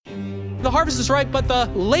The harvest is ripe, but the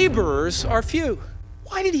laborers are few.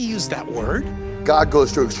 Why did he use that word? God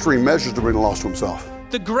goes to extreme measures to bring the lost to himself.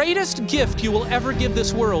 The greatest gift you will ever give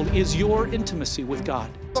this world is your intimacy with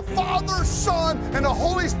God. The Father, Son, and the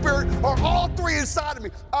Holy Spirit are all three inside of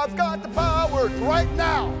me. I've got the power right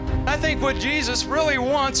now. I think what Jesus really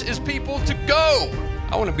wants is people to go.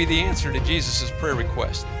 I want to be the answer to Jesus' prayer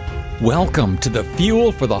request. Welcome to the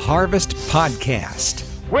Fuel for the Harvest podcast.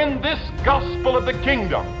 When this gospel of the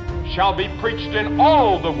kingdom shall be preached in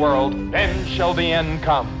all the world, then shall the end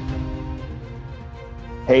come.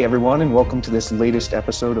 Hey everyone, and welcome to this latest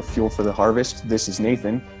episode of Fuel for the Harvest. This is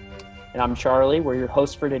Nathan. And I'm Charlie. We're your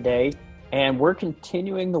hosts for today, and we're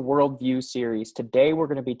continuing the Worldview series. Today we're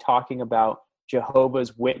going to be talking about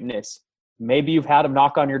Jehovah's Witness. Maybe you've had them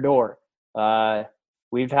knock on your door.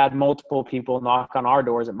 We've had multiple people knock on our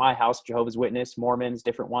doors at my house, Jehovah's Witness, Mormons,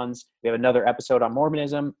 different ones. We have another episode on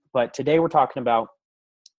Mormonism, but today we're talking about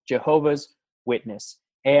Jehovah's Witness.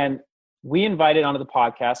 And we invited onto the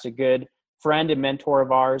podcast a good friend and mentor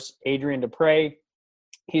of ours, Adrian Dupre.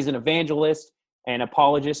 He's an evangelist and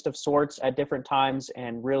apologist of sorts at different times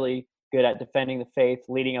and really good at defending the faith,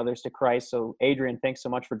 leading others to Christ. So Adrian, thanks so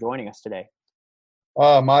much for joining us today.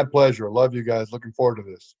 My pleasure. Love you guys. Looking forward to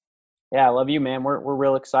this. Yeah, I love you, man. We're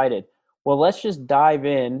real excited. Well, let's just dive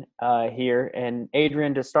in here. And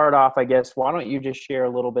Adrian, to start off, I guess, why don't you just share a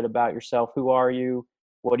little bit about yourself? Who are you?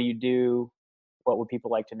 What do you do? What would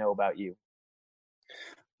people like to know about you?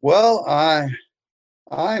 Well,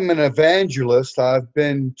 I'm an evangelist. I've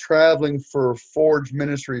been traveling for Forge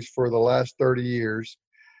Ministries for the last 30 years.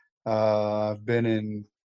 I've been in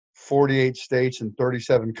 48 states and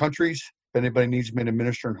 37 countries. If anybody needs me to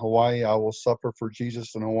minister in Hawaii, I will suffer for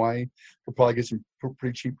Jesus in Hawaii. We'll probably get some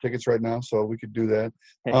pretty cheap tickets right now, so we could do that.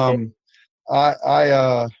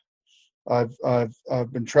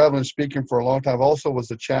 I've been traveling and speaking for a long time. I also was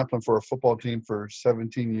the chaplain for a football team for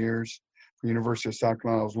 17 years. University of South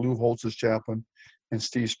Carolina. I was Lou Holtz's chaplain and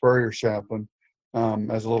Steve Spurrier's chaplain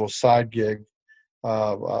as a little side gig.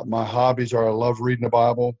 My hobbies are I love reading the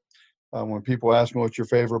Bible. When people ask me what's your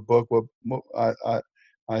favorite book,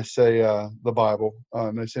 I say the Bible.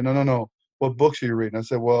 And they say, no. What books are you reading? I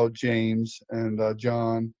say, well, James and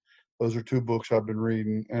John. Those are two books I've been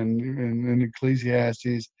reading. And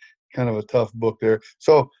Ecclesiastes, kind of a tough book there.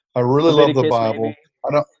 So I really love the Bible.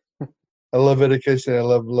 Maybe. I love Leviticus and I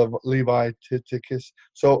love Leviticus.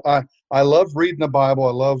 So I love reading the Bible.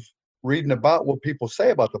 I love reading about what people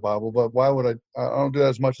say about the Bible, but why would I don't do that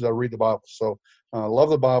as much as I read the Bible. So I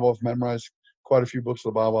love the Bible. I've memorized quite a few books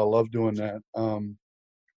of the Bible. I love doing that.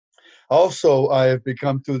 Also, I have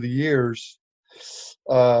become through the years,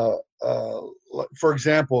 for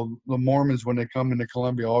example, the Mormons, when they come into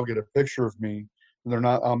Columbia, all get a picture of me. They're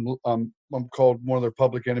not. I'm called one of their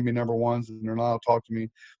public enemy number ones, and they're not allowed to talk to me.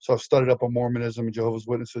 So I've studied up on Mormonism and Jehovah's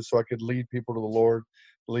Witnesses, so I could lead people to the Lord,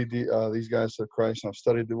 lead these guys to Christ. And I've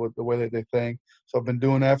studied the way that they think. So I've been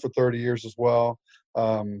doing that for 30 years as well.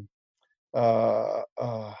 I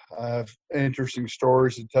have interesting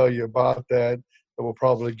stories to tell you about that we'll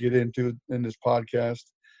probably get into in this podcast,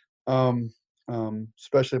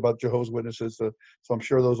 especially about Jehovah's Witnesses. So I'm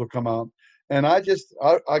sure those will come out. And I guess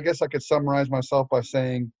I could summarize myself by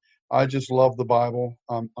saying I just love the Bible.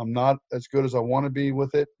 I'm not as good as I want to be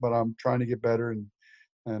with it, but I'm trying to get better and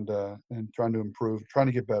trying to improve, trying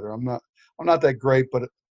to get better. I'm not that great, but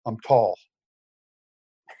I'm tall.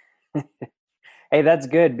 Hey, that's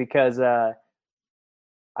good because I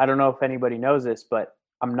don't know if anybody knows this, but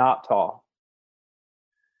I'm not tall.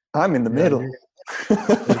 I'm in the middle.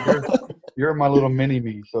 You're my little mini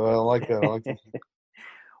me, so I like that.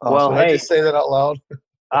 Well, so I just say that out loud.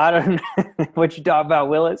 I don't know what you talk about,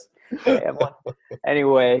 Willis.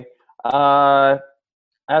 Anyway,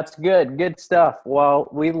 that's good. Good stuff. Well,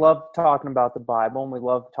 we love talking about the Bible, and we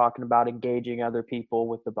love talking about engaging other people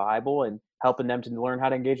with the Bible and helping them to learn how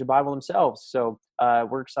to engage the Bible themselves. So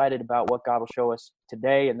we're excited about what God will show us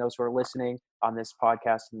today and those who are listening on this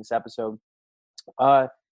podcast in this episode.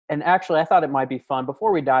 And actually, I thought it might be fun,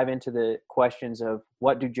 before we dive into the questions of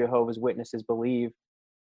what do Jehovah's Witnesses believe,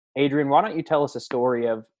 Adrian, why don't you tell us a story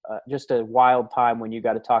of just a wild time when you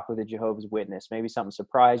got to talk with a Jehovah's Witness? Maybe something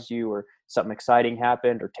surprised you or something exciting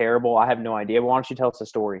happened or terrible. I have no idea. But why don't you tell us a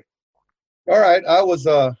story? All right. I was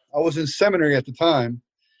in seminary at the time,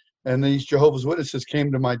 and these Jehovah's Witnesses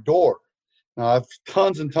came to my door. Now, I have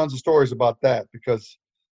tons and tons of stories about that because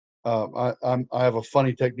I have a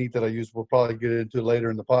funny technique that I use. We'll probably get into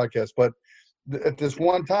later in the podcast. But at this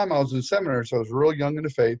one time, I was in seminary, so I was real young in the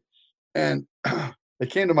faith, and they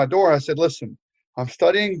came to my door. I said, listen, I'm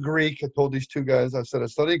studying Greek. I told these two guys, I said, I'm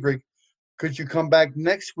studying Greek. Could you come back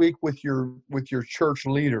next week with your church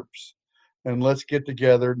leaders? and let's get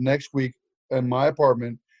together next week in my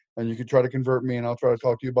apartment, and you can try to convert me, and I'll try to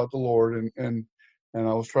talk to you about the Lord. And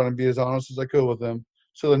I was trying to be as honest as I could with them.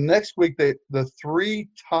 So the next week, the 3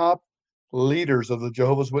 top leaders of the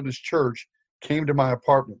Jehovah's Witness Church came to my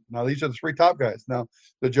apartment. Now, these are the 3 top guys. Now,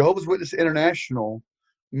 the Jehovah's Witness International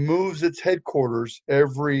moves its headquarters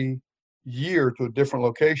every year to a different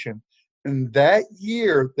location. And that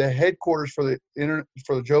year, the headquarters for the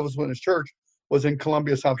Jehovah's Witness Church was in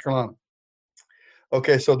Columbia, South Carolina.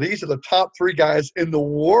 Okay, so these are the top 3 guys in the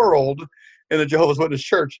world in the Jehovah's Witness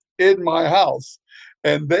Church in my house,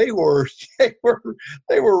 and they were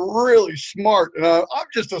really smart. And I'm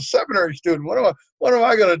just a seminary student. What am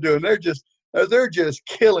I going to do? And they're just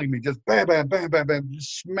killing me, just bam, bam, bam, bam, bam,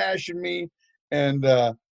 just smashing me, and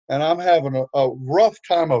I'm having a rough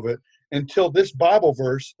time of it until this Bible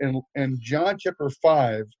verse in John chapter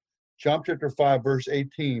 5, verse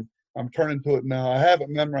 18. I'm turning to it now. I haven't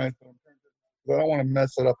memorized it. I don't want to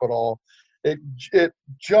mess it up at all. It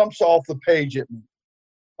jumps off the page at me.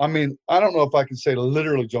 I mean, I don't know if I can say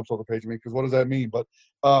literally jumps off the page at me, because what does that mean? But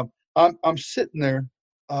I'm sitting there.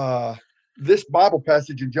 This Bible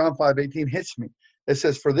passage in John 5:18 hits me. It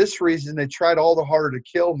says, "For this reason they tried all the harder to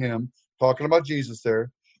kill him," talking about Jesus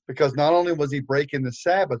there, "because not only was he breaking the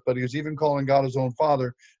Sabbath, but he was even calling God his own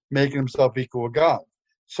Father, making himself equal with God."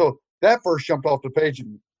 So that verse jumped off the page at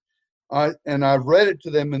me. I read it to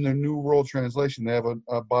them in the New World Translation. They have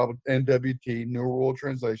a Bible, NWT, New World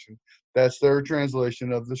Translation. That's their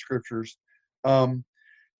translation of the scriptures. I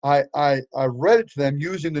read it to them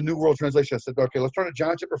using the New World Translation. I said, okay, let's turn to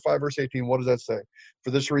John chapter 5, verse 18. What does that say?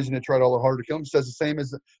 "For this reason, they tried all the harder to kill him." It says the same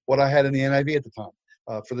as what I had in the NIV at the time.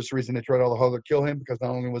 "For this reason, they tried all the harder to kill him, because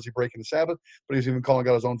not only was he breaking the Sabbath, but he was even calling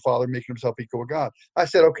God his own Father, making himself equal with God." I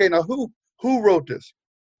said, okay, now who wrote this?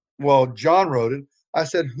 Well, John wrote it. I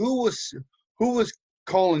said, who was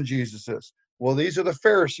calling Jesus this? Well, these are the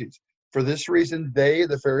Pharisees. "For this reason, they,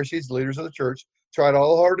 the Pharisees, leaders of the church, tried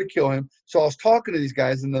all hard to kill him." So I was talking to these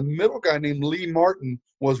guys, and the middle guy named Lee Martin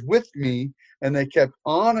was with me, and they kept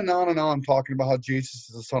on and on and on talking about how Jesus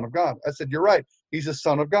is the Son of God. I said, you're right. He's a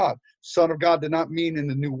Son of God. Son of God did not mean in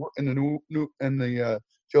the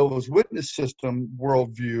Jehovah's Witness system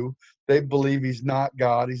worldview. They believe he's not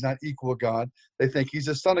God. He's not equal to God. They think he's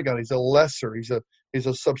a son of God. He's a lesser. He's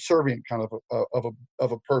a subservient kind of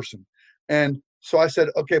a person. And so I said,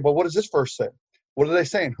 okay, but what does this verse say? What are they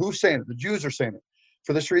saying? Who's saying it? The Jews are saying it.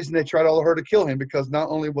 "For this reason, they tried all the harder to kill him, because not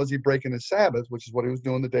only was he breaking the Sabbath," which is what he was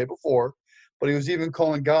doing the day before, "but he was even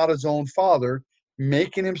calling God his own Father,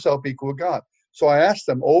 making himself equal with God." So I asked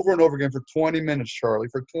them over and over again for 20 minutes, Charlie,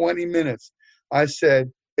 for 20 minutes. I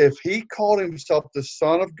said, if he called himself the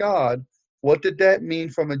Son of God, what did that mean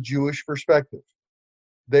from a Jewish perspective?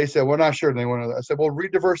 They said, we're not sure. They want to. I said, well,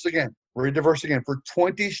 read the verse again. Read the verse again for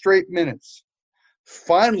 20 straight minutes.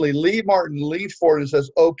 Finally, Lee Martin leans forward and says,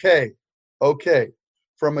 okay,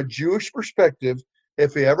 from a Jewish perspective,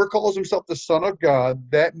 if he ever calls himself the Son of God,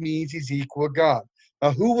 that means he's equal with God.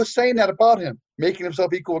 Now, who was saying that about him? Making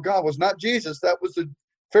himself equal with God was not Jesus. That was the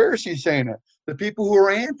Pharisees saying that. The people who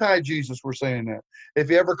are anti-Jesus were saying that. If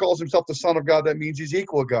he ever calls himself the Son of God, that means he's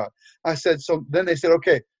equal with God. I said, so then they said,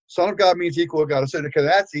 okay, Son of God means equal with God. I said, okay,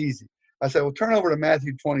 that's easy. I said, well, turn over to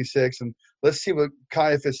Matthew 26, and let's see what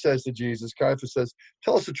Caiaphas says to Jesus. Caiaphas says,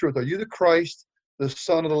 tell us the truth. Are you the Christ, the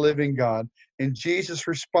Son of the living God? And Jesus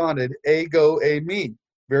responded, ego eimi.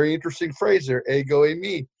 Very interesting phrase there, ego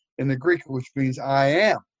eimi, in the Greek, which means I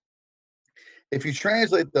am. If you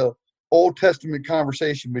translate the Old Testament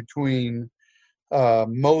conversation between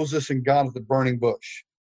Moses and God at the burning bush,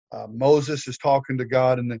 Moses is talking to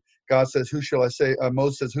God, and God says, "Who shall I say?"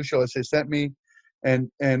 Moses says, "Who shall I say sent me?"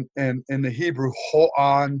 And in the Hebrew,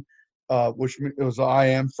 ho'an, which was the I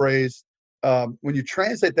am phrase. When you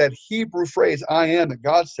translate that Hebrew phrase, I am, that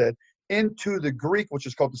God said, into the Greek, which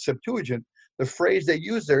is called the Septuagint, the phrase they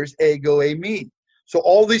use there is ego eimi. So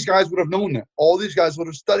all these guys would have known that. All these guys would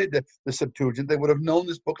have studied the Septuagint. They would have known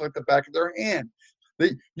this book like the back of their hand.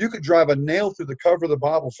 You could drive a nail through the cover of the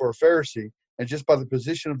Bible for a Pharisee, and just by the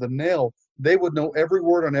position of the nail, they would know every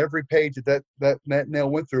word on every page that nail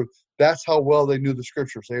went through. That's how well they knew the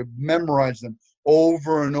scriptures. They memorized them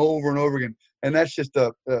over and over and over again. And that's just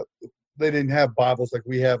they didn't have Bibles like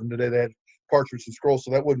we have them today. They had parchments and scrolls,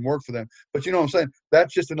 so that wouldn't work for them. But you know what I'm saying?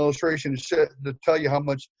 That's just an illustration to tell you how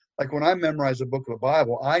much, like when I memorize a book of the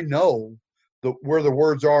Bible, I know where the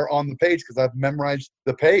words are on the page because I've memorized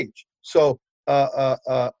the page. So I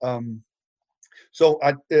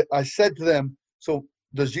said to them, so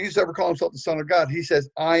does Jesus ever call himself the Son of God? He says,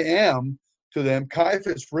 I am to them.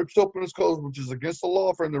 Caiaphas rips open his clothes, which is against the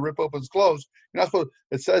law for him to rip open his clothes. You're not supposed,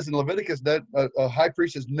 it says in Leviticus that a high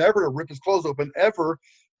priest is never to rip his clothes open ever.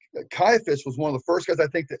 Caiaphas was one of the first guys, I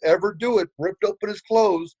think, to ever do it, ripped open his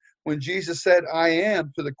clothes when Jesus said, I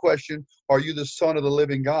am, to the question, are you the Son of the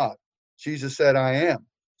living God? Jesus said, I am.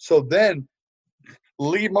 So then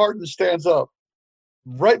Lee Martin stands up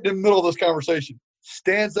right in the middle of this conversation,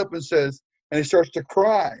 stands up and says, and he starts to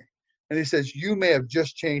cry. And he says, you may have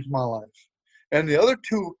just changed my life. And the other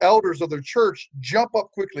two elders of the church jump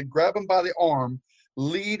up quickly, grab him by the arm,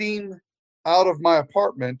 lead him out of my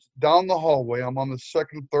apartment down the hallway. I'm on the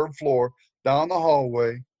second, third floor, down the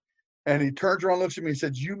hallway. And he turns around, looks at me, and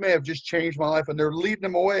says, you may have just changed my life. And they're leading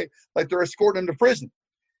him away like they're escorting him to prison.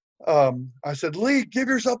 I said, Lee, give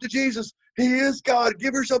yourself to Jesus. He is God.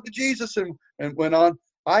 Give yourself to Jesus. And went on.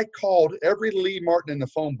 I called every Lee Martin in the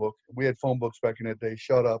phone book. We had phone books back in that day.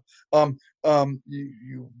 Shut up.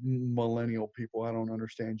 You millennial people, I don't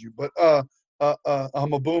understand you. But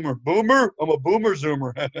I'm a boomer. Boomer? I'm a boomer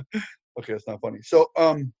zoomer. Okay, that's not funny.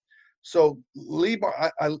 So Lee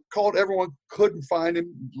Martin, I called everyone, couldn't find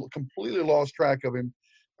him, completely lost track of him.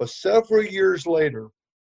 But several years later,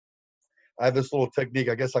 I have this little technique.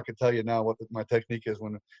 I guess I could tell you now what my technique is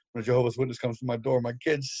when a Jehovah's Witness comes to my door. My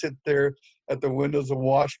kids sit there at the windows and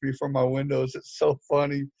watch me from my windows. It's so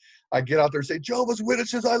funny. I get out there and say, Jehovah's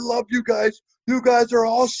Witnesses, I love you guys. You guys are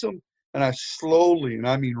awesome. And I slowly, and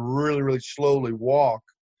I mean really, really slowly, walk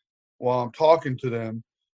while I'm talking to them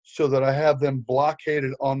so that I have them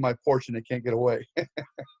blockaded on my porch and they can't get away.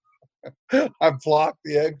 I blocked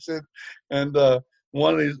the exit. And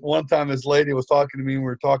one time this lady was talking to me and we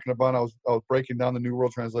were talking about, I was breaking down the New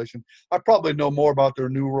World Translation. I probably know more about their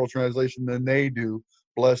New World Translation than they do,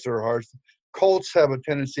 bless their hearts. Cults have a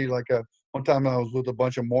tendency, one time I was with a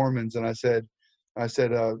bunch of Mormons and I said,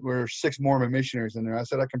 we're 6 Mormon missionaries in there. I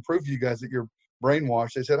said, I can prove to you guys that you're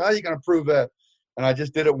brainwashed. They said, how are you going to prove that? And I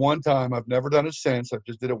just did it one time. I've never done it since. I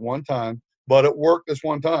just did it one time, but it worked this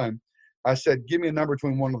one time. I said, give me a number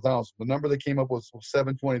between 1 and 1,000. The number that came up was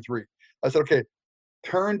 723. I said, okay,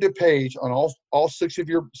 turn to page on all 6 of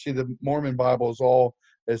your, see, the Mormon Bible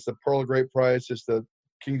it's the Pearl of Great Price, it's the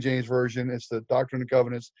King James Version, it's the Doctrine and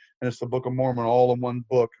Covenants, and it's the Book of Mormon, all in one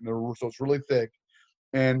book. So it's really thick.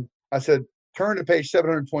 And I said, turn to page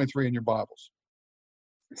 723 in your Bibles.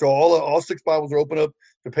 So all 6 Bibles are open up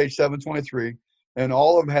to page 723, and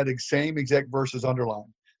all of them had the same exact verses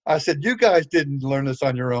underlined. I said, you guys didn't learn this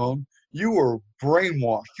on your own. You were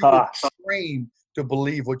brainwashed. You were trained to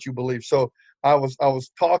believe what you believe. So I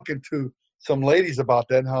was talking to some ladies about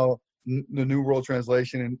that, and how the New World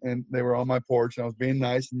Translation, and they were on my porch, and I was being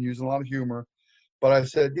nice and using a lot of humor. But I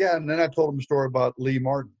said, yeah, and then I told them a story about Lee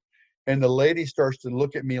Martin. And the lady starts to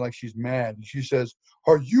look at me like she's mad. And she says,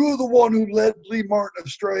 are you the one who led Lee Martin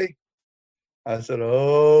astray? I said,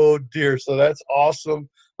 oh, dear. So that's awesome.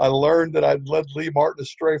 I learned that I'd led Lee Martin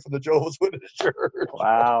astray from the Jehovah's Witness Church.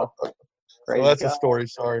 Wow. So that's a story.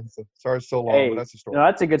 Sorry it's so long, but that's a story. No,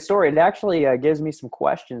 that's a good story. It actually gives me some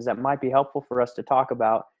questions that might be helpful for us to talk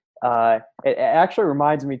about. It actually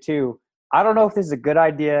reminds me, too, I don't know if this is a good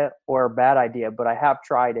idea or a bad idea, but I have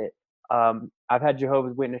tried it. I've had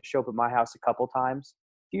Jehovah's Witness show up at my house a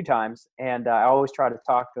few times, and I always try to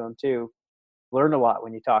talk to them, too. Learn a lot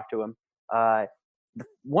when you talk to them.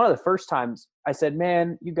 One of the first times I said,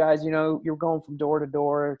 man, you guys, you're going from door to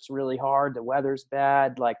door. It's really hard. The weather's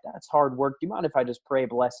bad. That's hard work. Do you mind if I just pray a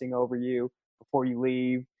blessing over you before you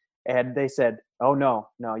leave? And they said, oh, no,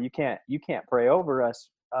 you can't pray over us.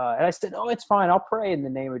 And I said, oh, it's fine. I'll pray in the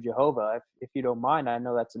name of Jehovah. If you don't mind, I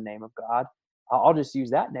know that's the name of God. I'll just use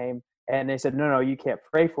that name. And they said, no, you can't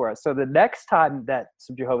pray for us. So the next time that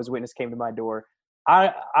some Jehovah's Witness came to my door,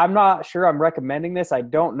 I'm not sure I'm recommending this. I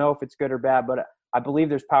don't know if it's good or bad, but I believe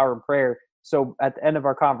there's power in prayer. So at the end of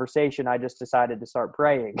our conversation, I just decided to start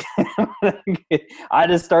praying. I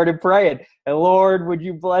just started praying. And Lord, would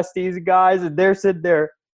you bless these guys? And they're sitting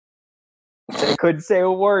there. They couldn't say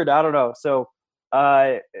a word. I don't know. So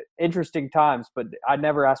interesting times, but I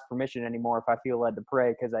never ask permission anymore if I feel led to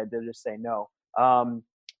pray, because I did just say no.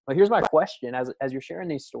 But here's my question. As you're sharing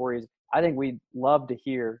these stories, I think we'd love to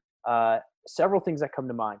hear several things that come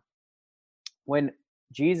to mind. When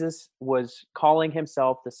Jesus was calling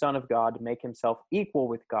himself the Son of God to make himself equal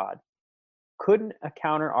with God, couldn't a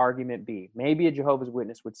counter argument be, maybe a Jehovah's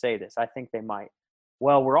Witness would say this, I think they might,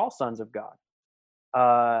 well, we're all sons of God.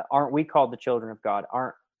 Aren't we called the children of God?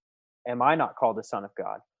 Am I not called the Son of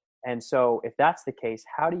God? And so if that's the case,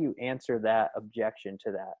 how do you answer that objection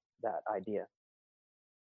to that idea?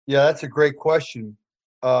 Yeah, that's a great question.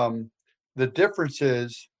 The difference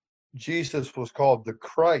is Jesus was called the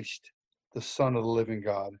Christ, the Son of the living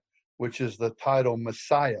God, which is the title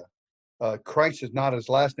Messiah. Christ is not his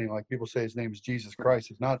last name, like people say his name is Jesus Christ.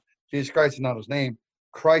 It's not. Jesus Christ is not his name.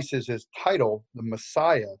 Christ is his title, the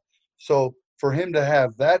Messiah. So for him to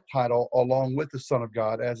have that title along with the Son of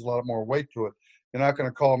God adds a lot more weight to it. You're not going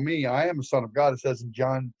to call me, I am a son of God. It says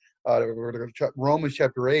in Romans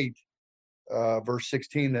chapter 8, verse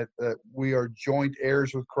 16, that we are joint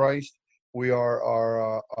heirs with Christ. We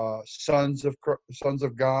are sons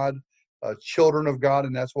of God, children of God,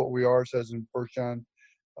 and that's what we are. It says in 1 John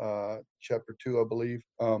chapter 2, I believe.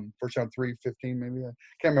 1 John 3:15, maybe. I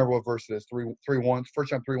can't remember what verse it is. 3:1. 1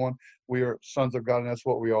 John 3:1. We are sons of God, and that's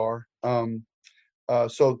what we are.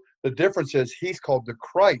 So the difference is he's called the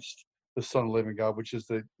Christ, the Son of the living God, which is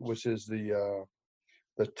the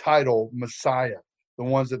title Messiah, the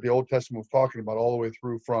ones that the Old Testament was talking about all the way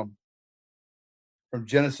through from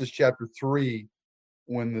Genesis chapter 3,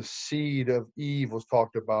 when the seed of Eve was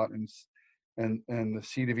talked about, and the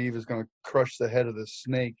seed of Eve is going to crush the head of the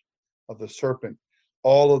snake, of the serpent.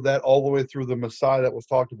 All of that, all the way through the Messiah that was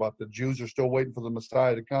talked about. The Jews are still waiting for the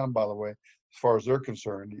Messiah to come, by the way, as far as they're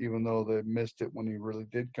concerned, even though they missed it when he really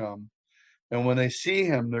did come. And when they see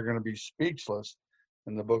him, they're going to be speechless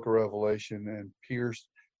in the book of Revelation, and pierced.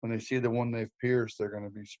 When they see the one they've pierced, they're going to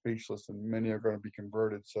be speechless, and many are going to be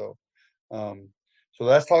converted. So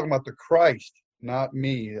that's talking about the Christ, not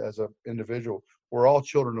me as an individual. We're all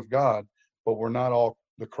children of God, but we're not all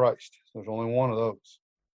the Christ. There's only one of those.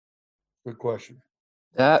 Good question.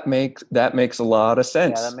 That makes a lot of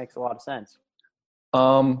sense. Yeah, that makes a lot of sense.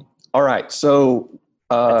 All right. So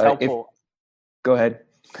that's helpful. Go ahead.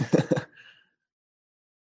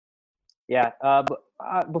 Yeah.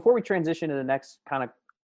 Before we transition to the next kind of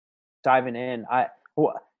diving in,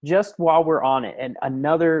 just while we're on it, and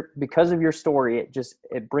because of your story,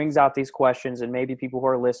 it brings out these questions, and maybe people who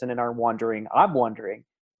are listening are wondering. I'm wondering.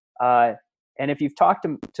 And if you've talked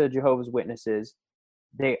to Jehovah's Witnesses,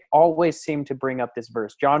 they always seem to bring up this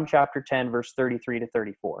verse, John chapter 10, verse 33 to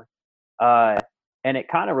 34. And it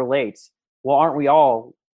kind of relates. Well, aren't we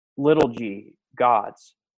all little g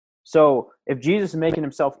gods? So if Jesus is making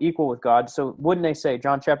himself equal with God, so wouldn't they say,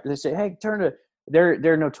 they say, hey,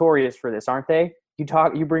 they're notorious for this, aren't they?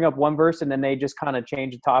 You bring up one verse and then they just kind of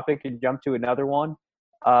change the topic and jump to another one.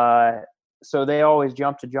 So they always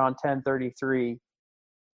jump to John 10:33.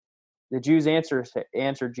 The Jews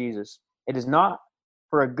answered Jesus, "It is not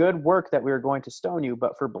for a good work that we are going to stone you,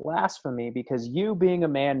 but for blasphemy, because you, being a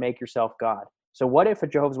man, make yourself God." So what if a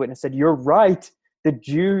Jehovah's Witness said, "You're right, the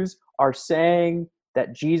Jews are saying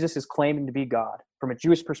that Jesus is claiming to be God from a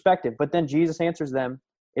Jewish perspective," but then Jesus answers them,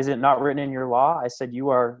 "Is it not written in your law? I said you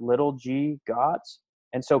are little g gods."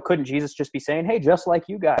 And so couldn't Jesus just be saying, "Hey, just like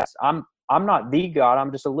you guys, I'm not the God,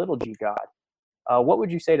 I'm just a little g God"? What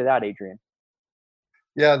would you say to that, Adrian?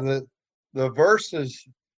 Yeah, the verses,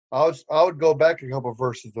 I would go back a couple of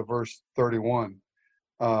verses to verse 31.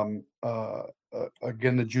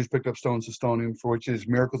 Again, the Jews picked up stones to stone him, for which is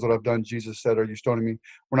miracles that I've done. Jesus said, "Are you stoning me?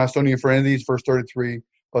 We're not stoning you for any of these." Verse 33,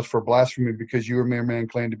 "But for blasphemy, because you, a mere man,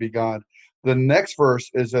 claim to be God." The next verse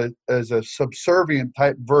is a subservient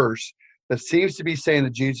type verse that seems to be saying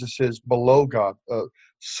that Jesus is below God,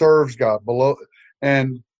 serves God below,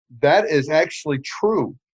 and that is actually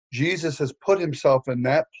true. Jesus has put himself in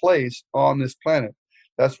that place on this planet.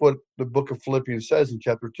 That's what the book of Philippians says in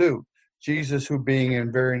chapter 2. Jesus, who being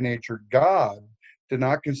in very nature God, did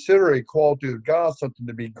not consider equality with God something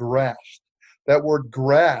to be grasped. That word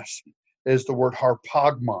grasp is the word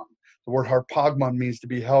harpagmon. The word harpagmon means to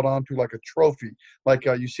be held onto like a trophy. Like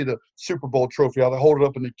you see the Super Bowl trophy, how they hold it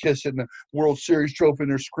up and they kiss it, and the World Series trophy,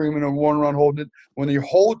 and they're screaming and one around holding it. When you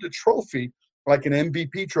hold the trophy, like an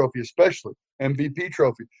MVP trophy, especially MVP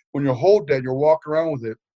trophy, when you hold that, you walk around with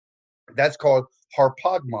it. That's called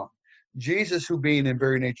harpagmon. Jesus, who being in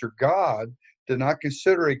very nature God, did not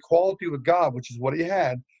consider equality with God, which is what he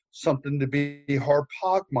had, something to be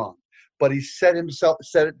harpagmon. But he set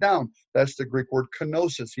it down. That's the Greek word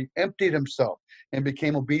kenosis. He emptied himself and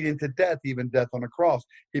became obedient to death, even death on a cross.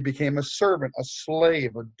 He became a servant, a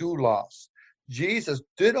slave, a doulos. Jesus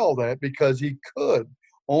did all that because he could.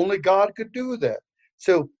 Only God could do that.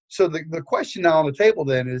 So the question now on the table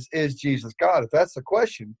then is Jesus God? If that's the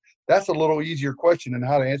question, that's a little easier question than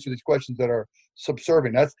how to answer these questions that are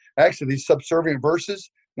subservient. That's actually these subservient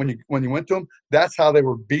verses, when you went to them, that's how they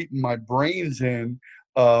were beating my brains in.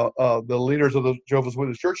 The leaders of the Jehovah's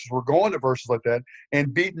Witness churches were going to verses like that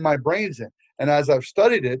and beating my brains in. And as I've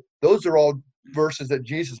studied it, those are all verses that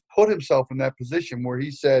Jesus put himself in that position where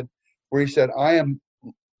he said,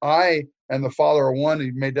 I and the Father are one.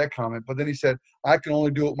 He made that comment, but then he said, I can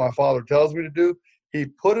only do what my Father tells me to do. He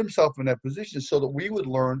put himself in that position so that we would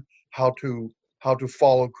learn how to how to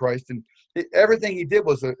follow Christ. And everything he did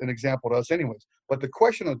was an example to us anyways. But the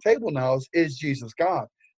question on the table now is Jesus God?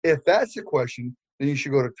 If that's the question, then you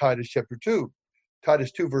should go to Titus chapter 2.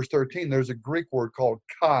 Titus 2, verse 13, there's a Greek word called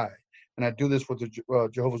kai. And I do this with the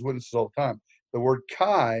Jehovah's Witnesses all the time. The word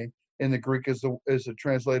kai in the Greek is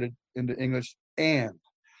translated into English and.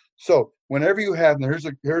 So whenever you have,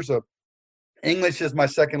 here's a English is my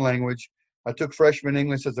second language. I took freshman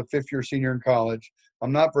English as a fifth-year senior in college.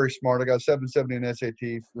 I'm not very smart. I got 770 in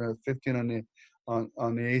SAT, 15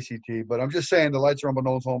 on the ACT. But I'm just saying the lights are on, but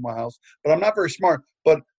no one's home in my house. But I'm not very smart.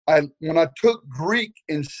 But when I took Greek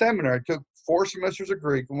in seminary, I took 4 semesters of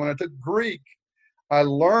Greek. And when I took Greek, I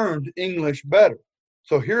learned English better.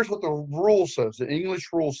 So here's what the rule says. The English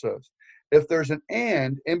rule says, if there's an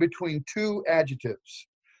and in between 2 adjectives,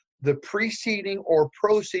 the preceding or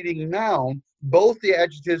proceeding noun, both the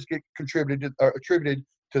adjectives get attributed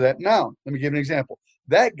to that noun. Let me give an example.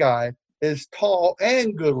 That guy is tall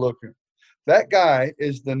and good looking. That guy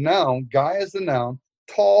is the noun. Guy is the noun.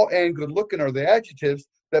 Tall and good looking are the adjectives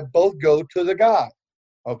that both go to the guy.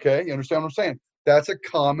 Okay, you understand what I'm saying? That's a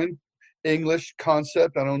common English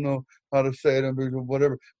concept. I don't know how to say it,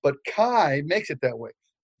 whatever. But Kai makes it that way.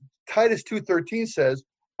 Titus 2:13 says,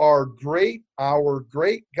 our great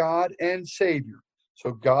God and Savior.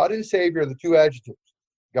 So God and Savior are the 2 adjectives.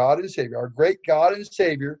 God and Savior. Our great God and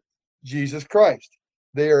Savior, Jesus Christ.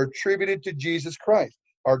 They are attributed to Jesus Christ.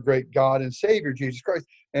 Our great God and Savior, Jesus Christ.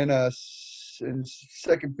 And in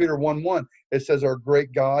 2 Peter 1:1, it says our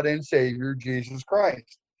great God and Savior, Jesus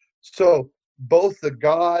Christ. So both the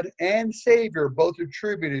God and Savior are both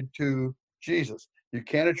attributed to Jesus. You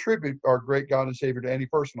can't attribute our great God and Savior to any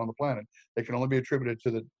person on the planet. They can only be attributed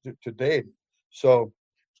to deity. So,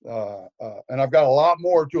 and I've got a lot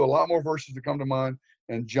more verses to come to mind.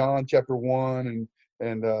 And John chapter 1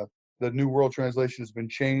 and the New World Translation has been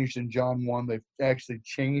changed in John 1. They've actually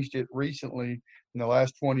changed it recently in the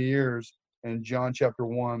last 20 years. In John chapter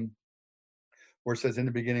 1, where it says, in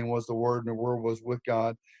the beginning was the Word, and the Word was with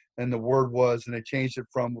God, and the Word was, and they changed it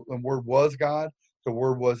from the Word was God. The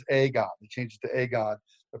word was a God. They changed it to a God.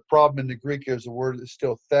 The problem in the Greek is the word is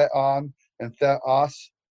still theon and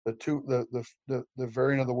theos, the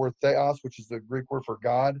variant of the word theos, which is the Greek word for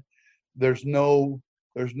God. There's no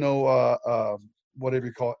whatever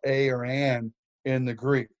you call a or an in the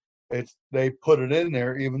Greek. They put it in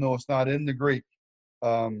there even though it's not in the Greek.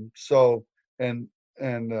 So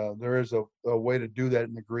there is a way to do that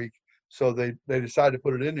in the Greek. So they decided to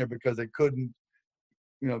put it in there because they couldn't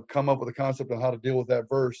come up with a concept on how to deal with that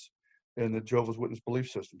verse in the Jehovah's Witness belief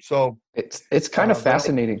system. So it's kind of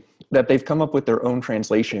fascinating that they've come up with their own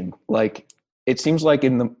translation. Like, it seems like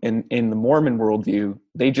in the Mormon worldview,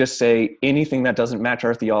 they just say anything that doesn't match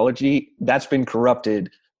our theology, that's been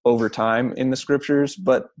corrupted over time in the scriptures.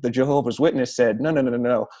 But the Jehovah's Witness said,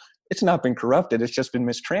 no, it's not been corrupted. It's just been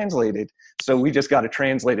mistranslated. So we just got to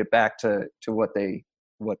translate it back to what they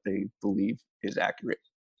believe is accurate.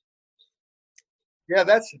 Yeah,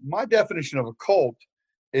 that's my definition of a cult.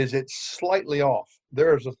 Is it's slightly off.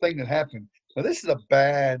 There's a thing that happened. Now this is a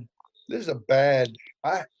bad.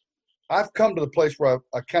 I've come to the place where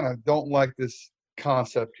I kind of don't like this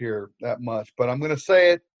concept here that much, but I'm going to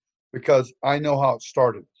say it because I know how it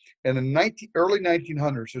started. In the early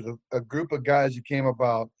 1900s, there's a group of guys who came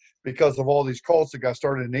about because of all these cults that got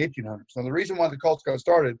started in the 1800s. Now the reason why the cults got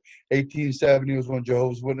started, 1870 was when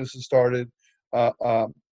Jehovah's Witnesses started.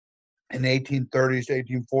 In the 1830s to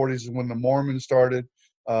 1840s is when the Mormons started,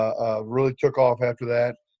 really took off after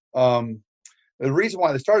that. The reason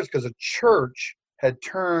why they started is because the church had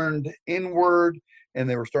turned inward and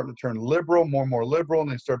they were starting to turn liberal, more and more liberal,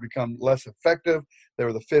 and they started to become less effective. They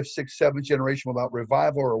were the 5th, 6th, 7th generation without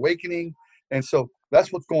revival or awakening. And so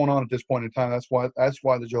that's what's going on at this point in time. That's why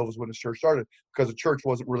the Jehovah's Witness Church started, because the church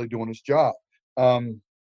wasn't really doing its job.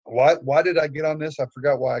 Why did I get on this? I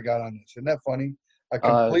forgot why I got on this. Isn't that funny? I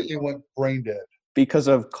completely went brain dead. Because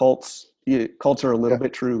of cults. Cults are a little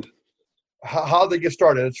bit true. How they get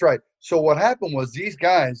started. That's right. So what happened was these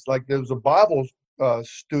guys, like there was a Bible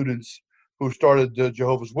students who started the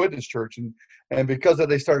Jehovah's Witness Church, and because of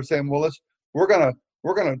they started saying, well, we're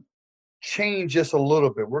gonna change this a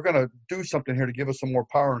little bit. We're gonna do something here to give us some more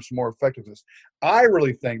power and some more effectiveness. I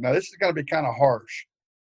really think, now this is gonna be kind of harsh,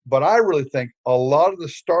 but I really think a lot of the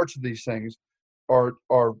starts of these things are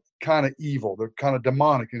kind of evil. They're kind of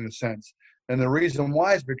demonic in a sense. And the reason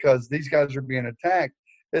why is because these guys are being attacked.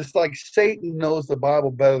 It's like Satan knows the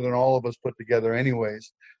Bible better than all of us put together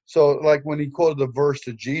anyways. So like when he quoted the verse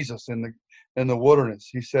to Jesus in the wilderness,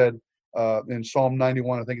 he said in Psalm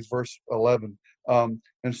 91, I think it's verse 11.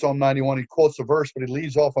 In Psalm 91, he quotes the verse, but he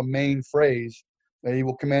leaves off a main phrase and he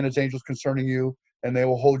will command his angels concerning you, and they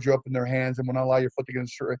will hold you up in their hands and will not allow your foot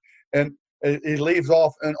against the. And he leaves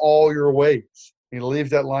off in all your ways. He leaves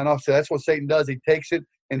that line off. So that's what Satan does. He takes it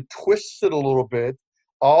and twists it a little bit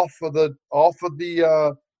off of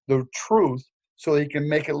the truth, so he can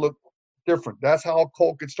make it look different. That's how a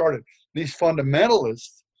cult gets started. These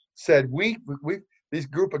fundamentalists said these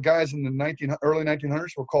group of guys in the early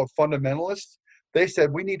 1900s were called fundamentalists. They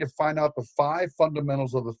said we need to find out the 5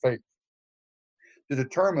 fundamentals of the faith to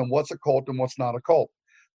determine what's a cult and what's not a cult.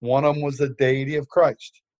 One of them was the deity of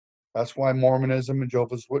Christ. That's why Mormonism and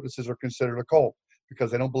Jehovah's Witnesses are considered a cult,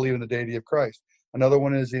 because they don't believe in the deity of Christ. Another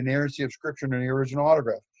one is the inerrancy of Scripture in the original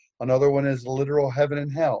autograph. Another one is literal heaven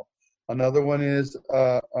and hell. Another one is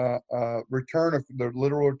the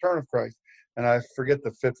literal return of Christ. And I forget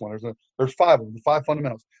the 5th one. There's 5 of them, the 5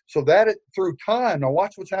 fundamentals. So that through time, now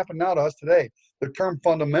watch what's happened now to us today. The term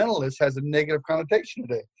fundamentalist has a negative connotation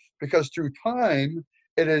today, because through time,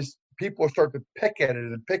 people start to pick at it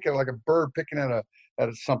and pick at it like a bird picking at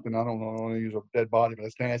something. I don't know. I don't want to use a dead body, but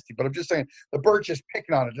that's nasty. But I'm just saying the bird's just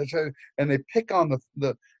picking on it, and they pick on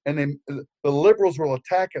the liberals will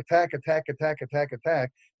attack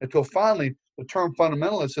until finally the term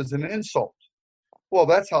fundamentalist is an insult. Well,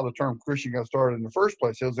 that's how the term Christian got started in the first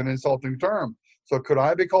place. It was an insulting term. So could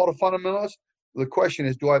I be called a fundamentalist? The question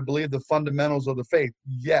is, do I believe the fundamentals of the faith?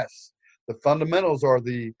 Yes. The fundamentals are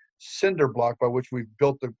the cinder block by which we've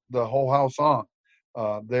built the whole house on.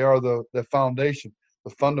 They are the foundation.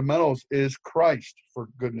 The fundamentals is Christ, for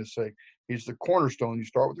goodness sake. He's the cornerstone. You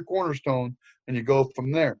start with the cornerstone and you go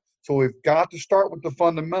from there. So we've got to start with the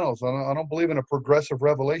fundamentals. I don't believe in a progressive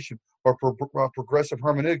revelation or progressive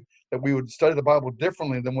hermeneutic, that we would study the Bible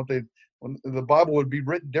differently than when the Bible would be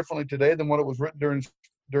written differently today than what it was written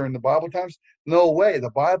during the Bible times. No way. The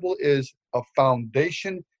Bible is a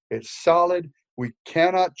foundation. It's solid. We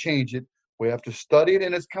cannot change it. We have to study it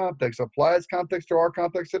in its context, apply its context to our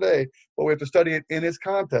context today, but we have to study it in its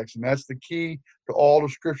context. And that's the key to all of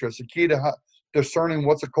Scripture. It's the key to discerning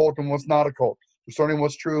what's a cult and what's not a cult, discerning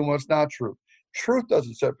what's true and what's not true. Truth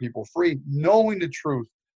doesn't set people free. Knowing the truth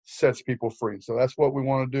sets people free. So that's what we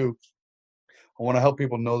want to do. I want to help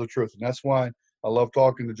people know the truth. And that's why I love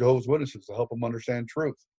talking to Jehovah's Witnesses, to help them understand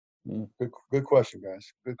truth. Good question,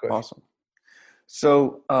 guys. Good question. Awesome.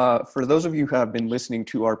 So for those of you who have been listening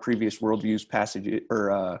to our previous Worldviews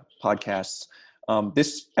podcasts,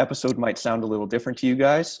 this episode might sound a little different to you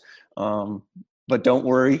guys, but don't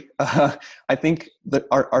worry. I think that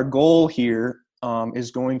our goal here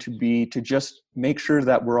is going to be to just make sure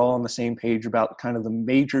that we're all on the same page about kind of the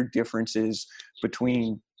major differences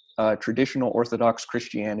between traditional Orthodox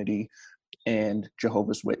Christianity and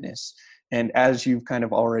Jehovah's Witness. And as you've kind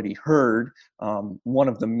of already heard, one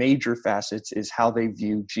of the major facets is how they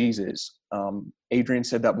view Jesus. Adrian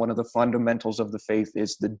said that one of the fundamentals of the faith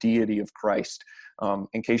is the deity of Christ.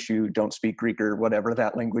 In case you don't speak Greek or whatever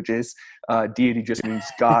that language is, deity just means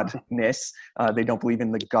godness. They don't believe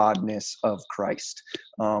in the godness of Christ.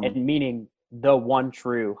 And meaning the one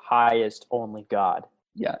true, highest, only God.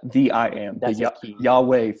 Yeah, the I am, that's the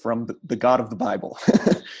Yahweh from the God of the Bible.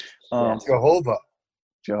 Jehovah.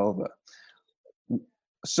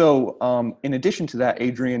 So in addition to that,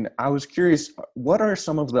 Adrian, I was curious, what are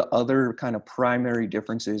some of the other kind of primary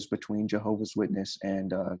differences between Jehovah's Witness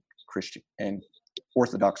and Christian and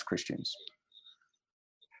Orthodox Christians?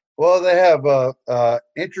 Well, they have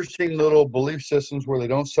interesting little belief systems where they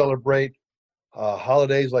don't celebrate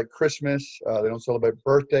holidays like Christmas. They don't celebrate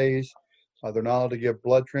birthdays. They're not allowed to give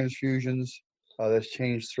blood transfusions. That's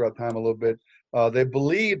changed throughout time a little bit. They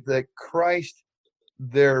believe that Christ,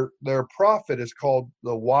 their prophet, is called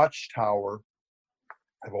the Watchtower.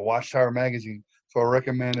 I have a Watchtower magazine, so I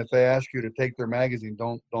recommend if they ask you to take their magazine,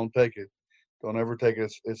 don't take it. Don't ever take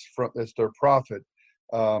it. It's their prophet.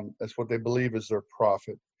 That's what they believe is their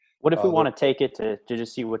prophet. What if we want to take it to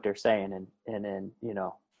just see what they're saying and then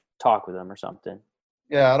talk with them or something?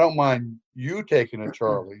 Yeah, I don't mind you taking it,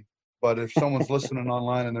 Charlie. But if someone's listening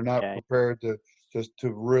online and they're not prepared to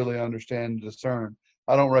really understand and discern,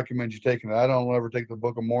 I don't recommend you taking it. I don't ever take the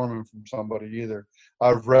Book of Mormon from somebody either.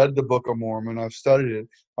 I've read the Book of Mormon. I've studied it.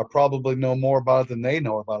 I probably know more about it than they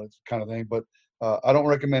know about it, kind of thing. But I don't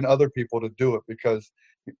recommend other people to do it because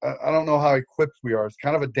I don't know how equipped we are. It's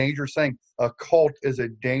kind of a dangerous thing. A cult is a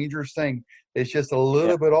dangerous thing. It's just a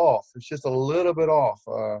little bit off. It's just a little bit off.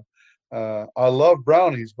 I love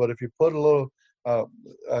brownies, but if you put a little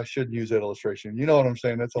I shouldn't use that illustration. You know what I'm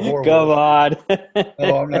saying? That's a horrible. Come on.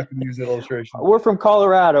 No, I'm not going to use that illustration. We're from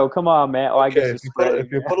Colorado. Come on, man. I guess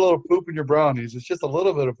if you put a little poop in your brownies, it's just a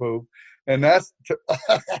little bit of poop, and that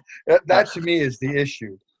to me is the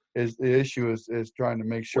issue. is the issue is trying to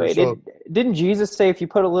make sure. Wait, didn't Jesus say if you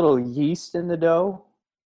put a little yeast in the dough?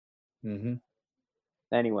 Mm-hmm.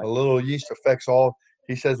 Anyway, a little yeast affects all.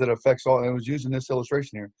 He says it affects all. And it was using this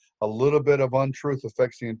illustration here. A little bit of untruth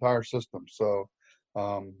affects the entire system. So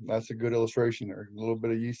that's a good illustration there. A little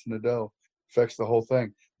bit of yeast in the dough affects the whole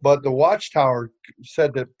thing. But the Watchtower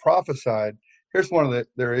said that prophesied. Here's one of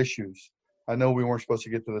their issues. I know we weren't supposed to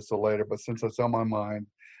get to this till later, but since it's on my mind,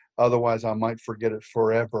 otherwise I might forget it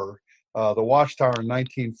forever. The Watchtower in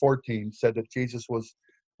 1914 said that Jesus was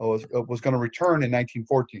going to return in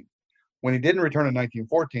 1914. When he didn't return in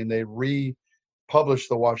 1914, they republished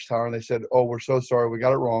the Watchtower and they said, "Oh, we're so sorry, we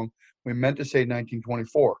got it wrong. We meant to say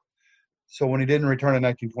 1924." So when he didn't return in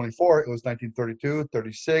 1924, it was 1932,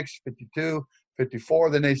 36, 52, 54.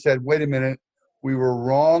 Then they said, "Wait a minute, we were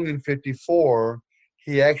wrong in 54.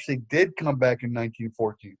 He actually did come back in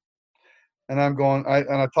 1914." And I'm going,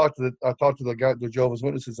 I talked to the Jehovah's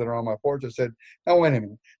Witnesses that are on my porch. I said, "Now wait a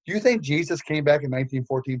minute. Do you think Jesus came back in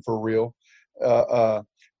 1914 for real?"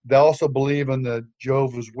 They also believe in the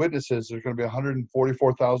Jehovah's Witnesses. There's going to be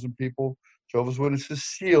 144,000 people, Jehovah's Witnesses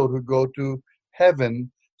sealed, who go to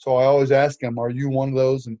heaven. So I always ask them, "Are you one of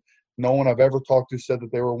those?" And no one I've ever talked to said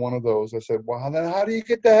that they were one of those. I said, "Well, then how do you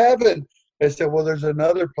get to heaven?" They said, "Well, there's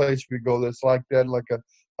another place we go that's like that, like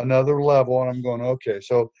another level." And I'm going, okay.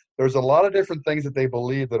 So there's a lot of different things that they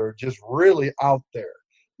believe that are just really out there.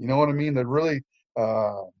 You know what I mean? They're really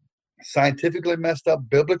scientifically messed up,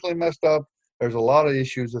 biblically messed up. There's a lot of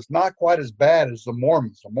issues. It's not quite as bad as the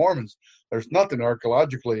Mormons. The Mormons, there's nothing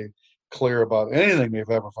archaeologically clear about anything they've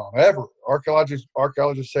ever found, ever.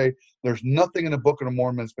 Archaeologists say there's nothing in the Book of the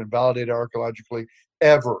Mormon that's been validated archaeologically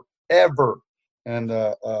ever. And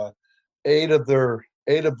 8 of their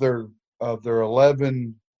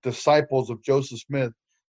 11 disciples of Joseph Smith,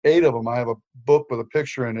 8 of them, I have a book with a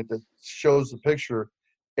picture in it that shows the picture.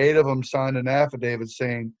 8 of them signed an affidavit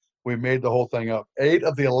saying, "We made the whole thing up." 8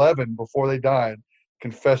 of the 11, before they died,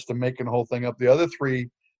 confessed to making the whole thing up. The other three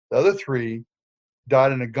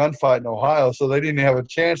died in a gunfight in Ohio, so they didn't have a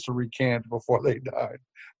chance to recant before they died.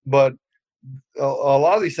 But a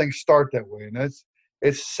lot of these things start that way, and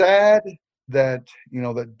it's sad that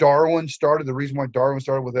that Darwin started. The reason why Darwin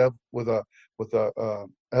started with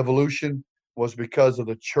evolution was because of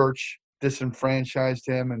the church disenfranchised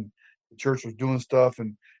him, and the church was doing stuff.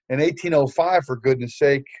 And in 1805, for goodness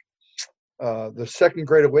sake, the Second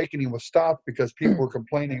Great Awakening was stopped because people were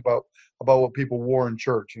complaining about what people wore in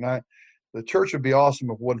church. And the church would be awesome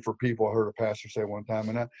if it wasn't for people. I heard a pastor say one time.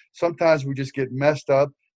 And sometimes we just get messed up.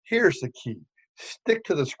 Here's the key: stick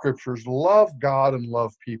to the scriptures, love God and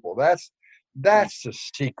love people. That's the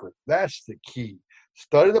secret. That's the key.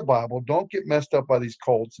 Study the Bible. Don't get messed up by these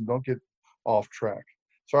cults, and don't get off track.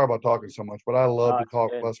 Sorry about talking so much, but I love to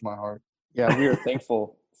talk. Good. Bless my heart. Yeah, we are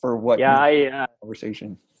thankful for what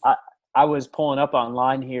conversation. I was pulling up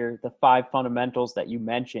online here the 5 fundamentals that you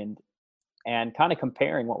mentioned, and kind of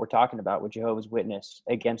comparing what we're talking about with Jehovah's Witness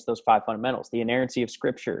against those 5 fundamentals: the inerrancy of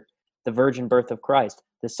Scripture, the virgin birth of Christ,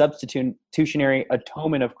 the substitutionary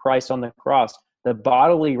atonement of Christ on the cross, the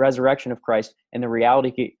bodily resurrection of Christ, and the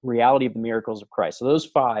reality of the miracles of Christ. So those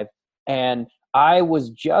 5. And I was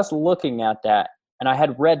just looking at that, and I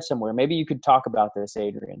had read somewhere, maybe you could talk about this,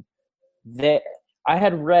 Adrian, that I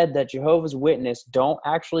had read that Jehovah's Witness don't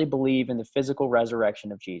actually believe in the physical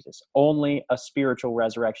resurrection of Jesus, only a spiritual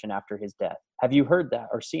resurrection after his death. Have you heard that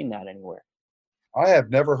or seen that anywhere? I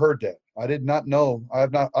have never heard that. I did not know.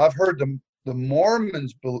 I've heard the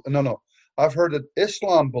Mormons. I've heard that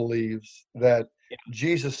Islam believes that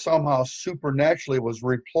Jesus somehow supernaturally was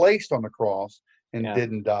replaced on the cross and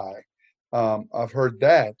didn't die. I've heard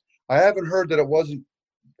that. I haven't heard that it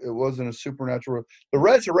wasn't a supernatural. The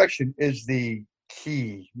resurrection is the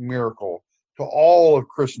key miracle to all of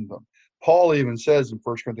Christendom. Paul even says in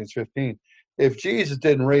 1 Corinthians 15, if Jesus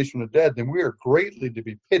didn't raise from the dead, then we are greatly to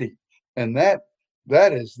be pitied. And that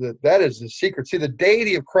is the secret. See, the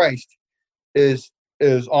deity of Christ is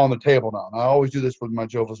on the table now. And I always do this with my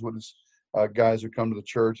Jehovah's Witness guys who come to the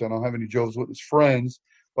church. I don't have any Jehovah's Witness friends,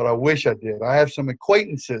 but I wish I did. I have some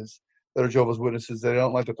acquaintances that are Jehovah's Witnesses. They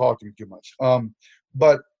don't like to talk to me too much.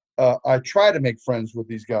 But I try to make friends with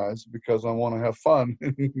these guys because I want to have fun.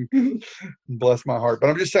 Bless my heart. But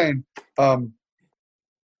I'm just saying,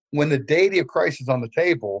 when the deity of Christ is on the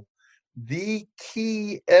table, the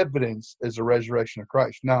key evidence is the resurrection of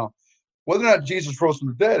Christ. Now, whether or not Jesus rose from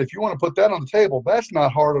the dead, if you want to put that on the table, that's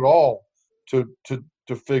not hard at all to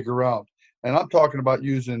figure out. And I'm talking about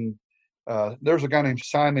using, there's a guy named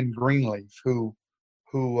Simon Greenleaf who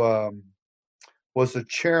was the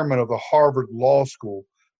chairman of the Harvard Law School.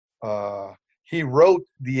 He wrote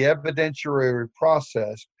the evidentiary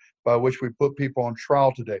process by which we put people on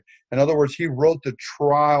trial today. In other words, he wrote the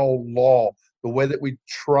trial law, the way that we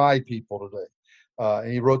try people today.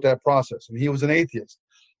 And he wrote that process. And he was an atheist.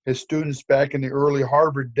 His students back in the early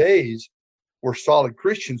Harvard days were solid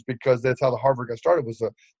Christians because that's how the Harvard got started. It was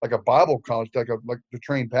like a Bible college, like to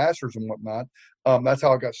train pastors and whatnot. That's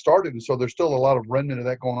how it got started. And so there's still a lot of remnant of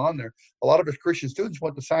that going on there. A lot of his Christian students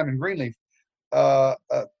went to Simon Greenleaf.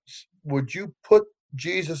 Would you put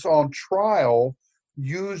Jesus on trial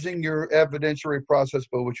using your evidentiary process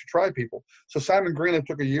by which you try people? So Simon Greenleaf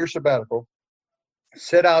took a year sabbatical,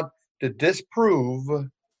 set out to disprove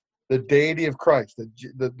the deity of Christ,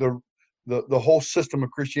 the whole system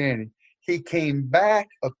of Christianity. He came back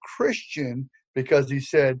a Christian because he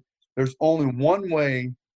said there's only one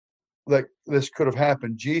way that this could have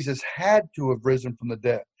happened. Jesus had to have risen from the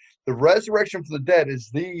dead. The resurrection from the dead is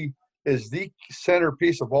the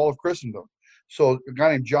centerpiece of all of Christendom. So a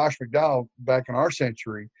guy named Josh McDowell, back in our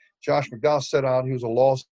century, Josh McDowell set out, he was a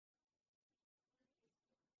law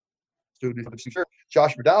student.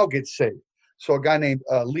 Josh McDowell gets saved. So a guy named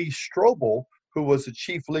Lee Strobel, who was the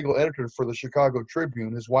chief legal editor for the Chicago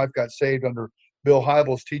Tribune, his wife got saved under Bill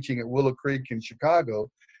Hybels' teaching at Willow Creek in Chicago,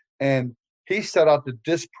 and he set out to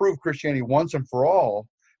disprove Christianity once and for all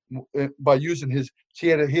by using he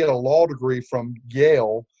had a law degree from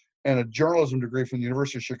Yale and a journalism degree from the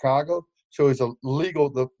University of Chicago. So he's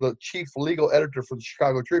the chief legal editor for the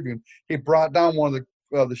Chicago Tribune. He brought down one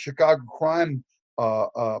of the Chicago crime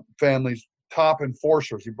family's top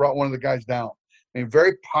enforcers. He brought one of the guys down. A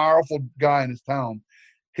very powerful guy in his town.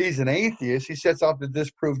 He's an atheist. He sets out to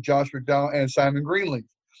disprove Josh McDowell and Simon Greenleaf.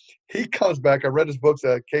 He comes back. I read his books,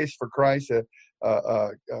 Case for Christ,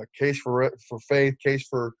 Case for Faith, Case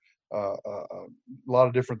for a lot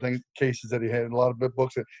of different things, cases that he had, a lot of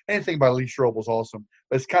books. Anything by Lee Strobel is awesome.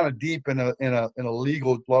 But it's kind of deep in a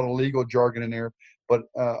lot of legal jargon in there. But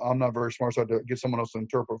I'm not very smart, so I had to get someone else to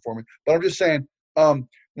interpret for me. But I'm just saying,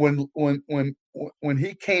 when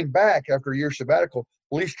he came back after a year sabbatical,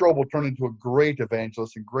 Lee Strobel turned into a great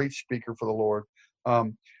evangelist and great speaker for the Lord.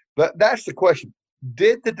 But that's the question.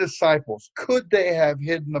 Did the disciples, could they have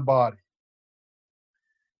hidden the body?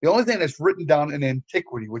 The only thing that's written down in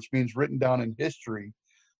antiquity, which means written down in history,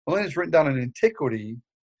 the only thing that's written down in antiquity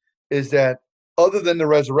is that, other than the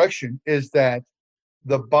resurrection, is that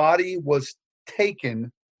the body was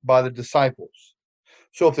taken by the disciples.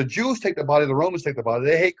 So if the Jews take the body, the Romans take the body,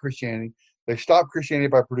 they hate Christianity. They stop Christianity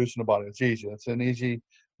by producing the body. It's easy. It's an easy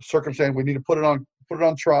circumstance. We need to put it on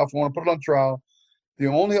trial. If we want to put it on trial, the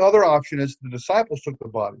only other option is the disciples took the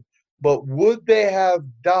body. But would they have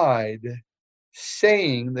died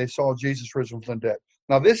saying they saw Jesus risen from the dead?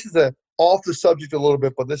 Now, this is off the subject a little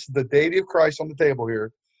bit, but this is the deity of Christ on the table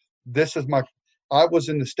here. I was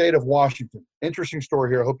in the state of Washington. Interesting story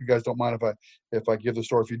here. I hope you guys don't mind if I give the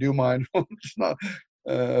story. If you do mind, it's not.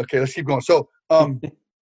 Okay, let's keep going. So,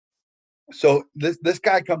 so this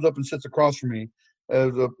guy comes up and sits across from me.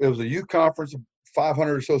 It was a youth conference.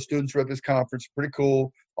 500 or so students were at this conference. Pretty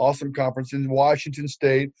cool, awesome conference in Washington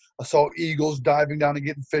State. I saw eagles diving down and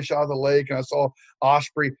getting fish out of the lake, and I saw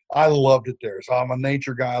osprey. I loved it there. So I'm a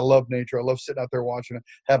nature guy. I love nature. I love sitting out there watching it.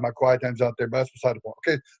 Have my quiet times out there, but that's beside the point.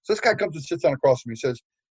 Okay, so this guy comes and sits down across from me. He says,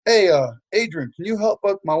 "Hey, Adrian, can you help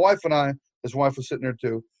us? My wife and I," his wife was sitting there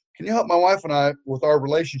too. "Can you help my wife and I with our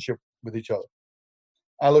relationship with each other?"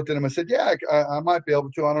 I looked at him and said, "Yeah, I might be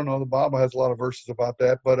able to. I don't know. The Bible has a lot of verses about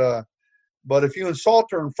that, but if you insult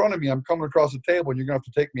her in front of me, I'm coming across the table and you're going to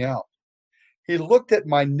have to take me out." He looked at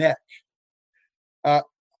my neck.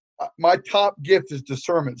 My top gift is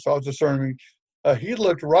discernment, so I was discerning. He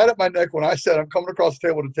looked right at my neck when I said, "I'm coming across the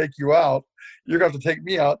table to take you out. You're going to have to take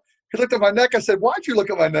me out." He looked at my neck. I said, "Why'd you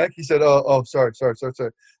look at my neck?" He said, "Oh, sorry.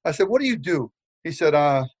 I said, "What do you do?" He said,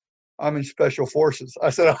 "I'm in special forces." I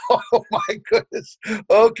said, "Oh my goodness.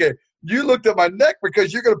 Okay. You looked at my neck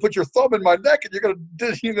because you're going to put your thumb in my neck and you're going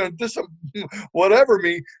to do some whatever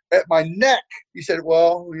me at my neck." He said,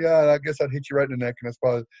 "Well, yeah, I guess I'd hit you right in the neck, and that's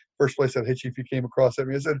probably the first place I'd hit you if you came across at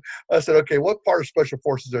me." I said, "Okay, what part of special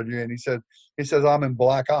forces are you in?" He says, "I'm in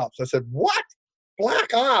Black Ops." I said, "What?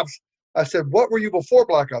 Black Ops?" I said, "What were you before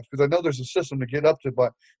Black Ops? Because I know there's a system to get up to."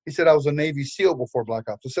 But he said, "I was a Navy SEAL before Black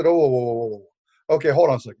Ops." I said, "Oh, whoa. Okay, hold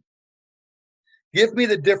on a second. Give me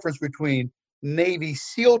the difference between Navy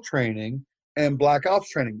SEAL training and Black Ops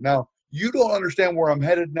training." Now, you don't understand where I'm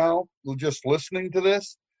headed now just listening to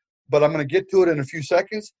this, but I'm going to get to it in a few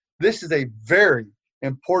seconds. This is a very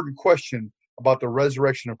important question about the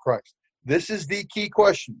resurrection of Christ. This is the key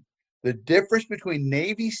question. The difference between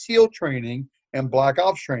Navy SEAL training and Black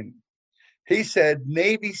Ops training. He said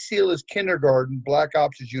Navy SEAL is kindergarten, Black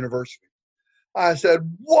Ops is university. I said,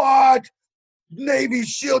 "What? Navy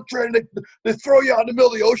SEAL training. They throw you out in the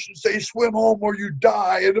middle of the ocean and say, swim home or you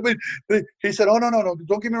die. And I mean, he said, oh, no,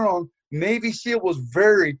 don't get me wrong. Navy SEAL was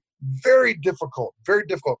very, very difficult,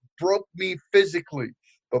 broke me physically.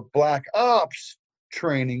 But Black Ops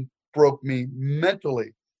training broke me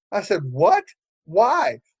mentally. I said, what?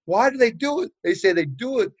 Why? Why do they do it? They say they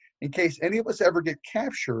do it in case any of us ever get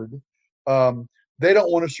captured. They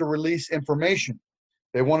don't want us to release information.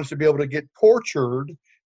 They want us to be able to get tortured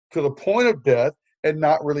to the point of death and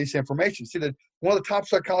not release information. See, that one of the top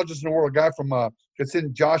psychologists in the world, a guy from, it's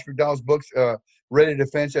in Josh McDowell's books, Ready to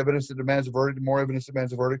Defense, Evidence That Demands a Verdict, More Evidence That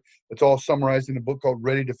Demands a Verdict. It's all summarized in a book called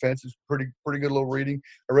Ready to Defense. It's pretty good little reading.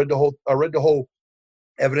 I read the whole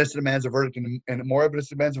Evidence That Demands a Verdict and More Evidence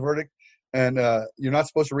That Demands a Verdict. And you're not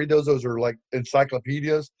supposed to read those. Those are like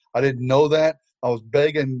encyclopedias. I didn't know that. I was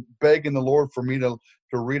begging the Lord for me to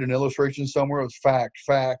read an illustration somewhere. It was fact.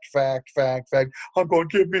 I'm going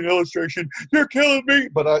to give me an illustration. You're killing me.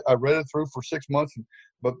 But I read it through for 6 months.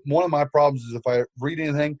 But one of my problems is if I read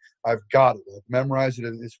anything, I've got it. I've memorized it.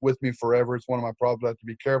 It's with me forever. It's one of my problems. I have to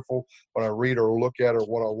be careful what I read or look at or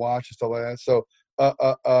what I watch and stuff like that.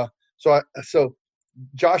 So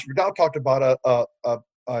Josh McDowell talked about a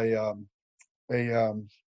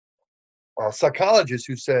psychologist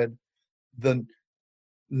who said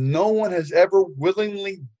no one has ever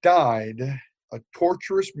willingly died a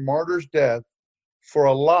torturous martyr's death for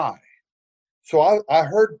a lie. So I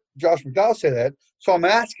heard Josh McDowell say that. So I'm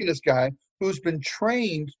asking this guy who's been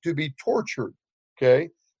trained to be tortured. Okay.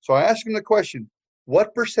 So I asked him the question,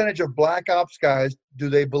 what percentage of Black Ops guys do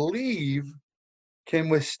they believe can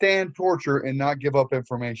withstand torture and not give up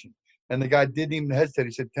information? And the guy didn't even hesitate.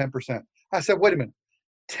 He said 10%. I said, wait a minute.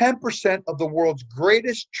 10% of the world's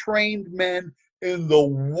greatest trained men in the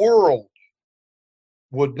world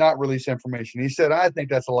would not release information. He said, I think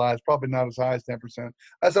that's a lie. It's probably not as high as 10%.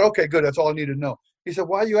 I said, okay, good. That's all I need to know. He said,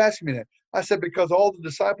 why are you asking me that? I said, because all the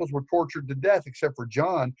disciples were tortured to death except for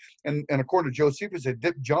John. And according to Josephus, they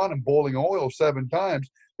dipped John in boiling oil 7 times.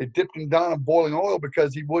 They dipped him down in boiling oil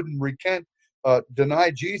because he wouldn't recant,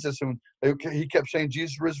 deny Jesus. And he kept saying,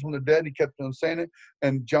 Jesus risen from the dead. He kept on saying it.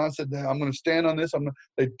 And John said, I'm going to stand on this.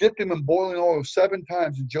 They dipped him in boiling oil 7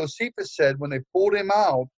 times. And Josephus said when they pulled him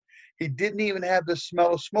out, he didn't even have the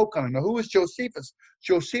smell of smoke on him. Now, who is Josephus?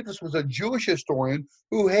 Josephus was a Jewish historian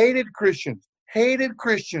who hated Christians,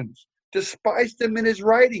 despised them in his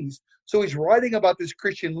writings. So he's writing about this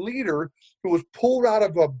Christian leader who was pulled out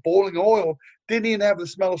of a boiling oil, didn't even have the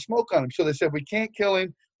smell of smoke on him. So they said, we can't kill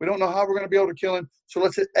him. We don't know how we're going to be able to kill him. So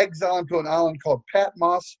let's exile him to an island called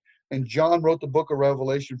Patmos. And John wrote the book of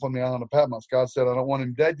Revelation from the island of Patmos. God said, I don't want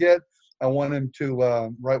him dead yet. I want him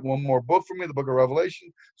to write one more book for me, the book of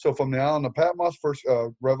Revelation. So from the island of Patmos,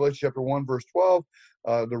 Revelation chapter 1, verse 12,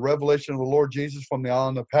 the revelation of the Lord Jesus from the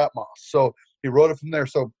island of Patmos. So he wrote it from there.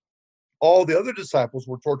 So all the other disciples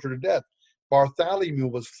were tortured to death. Bartholomew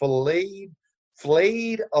was flayed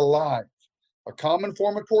alive. A common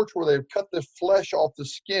form of torture where they cut the flesh off the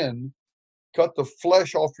skin, cut the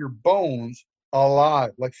flesh off your bones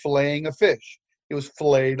alive, like filleting a fish. He was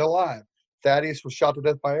flayed alive. Thaddeus was shot to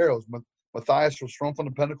death by arrows. Matthias was thrown from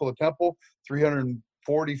the pinnacle of the temple,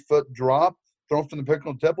 340-foot drop, thrown from the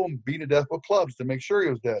pinnacle of the temple and beat to death with clubs to make sure he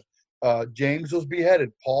was dead. James was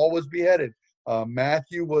beheaded. Paul was beheaded.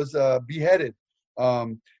 Matthew was beheaded.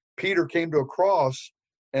 Peter came to a cross,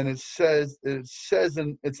 and it says,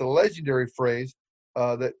 and it's a legendary phrase,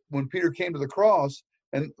 that when Peter came to the cross,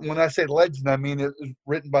 and when I say legend, I mean it was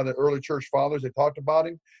written by the early church fathers. They talked about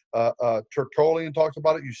him. Tertullian talks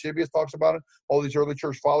about it. Eusebius talks about it. All these early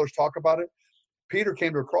church fathers talk about it. Peter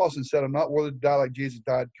came to a cross and said, I'm not worthy to die like Jesus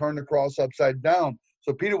died. Turn the cross upside down.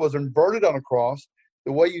 So Peter was inverted on a cross.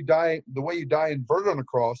 The way you die inverted on a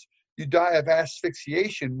cross, you die of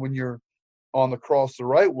asphyxiation when you're on the cross the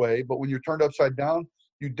right way. But when you're turned upside down,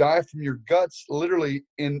 you die from your guts literally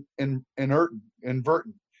inverting.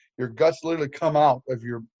 Your guts literally come out of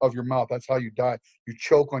your mouth. That's how you die. You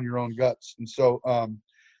choke on your own guts. And so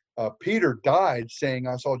Peter died saying,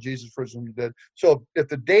 I saw Jesus risen from the dead. So if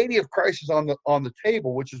the deity of Christ is on the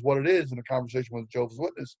table, which is what it is in a conversation with Jehovah's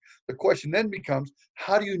Witness, the question then becomes,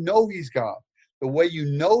 how do you know he's God? The way you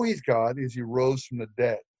know he's God is he rose from the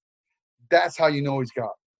dead. That's how you know he's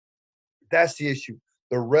God. That's the issue.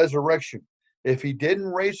 The resurrection. If he didn't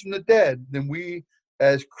raise from the dead, then we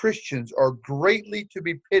as Christians are greatly to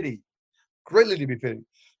be pitied. Greatly to be pitied.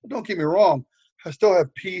 But don't get me wrong. I still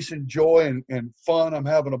have peace and joy and fun. I'm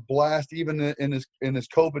having a blast even in this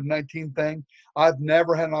COVID-19 thing. I've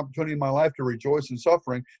never had an opportunity in my life to rejoice in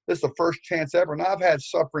suffering. This is the first chance ever. And I've had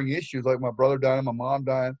suffering issues like my brother dying, my mom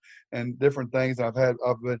dying, and different things. I've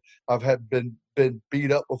been been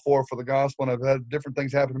beat up before for the gospel, and I've had different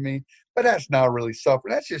things happen to me, but that's not really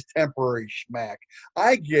suffering. That's just temporary smack.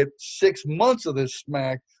 I get 6 months of this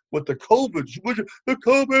smack with the COVID. The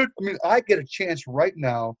COVID. I mean, I get a chance right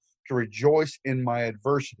now to rejoice in my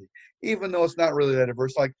adversity, even though it's not really that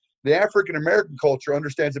adverse. Like the African American culture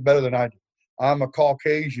understands it better than I do. I'm a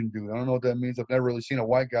Caucasian dude. I don't know what that means. I've never really seen a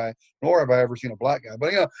white guy, nor have I ever seen a black guy.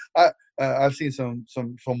 But I've seen some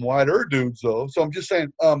whiter dudes though. So I'm just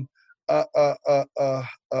saying, the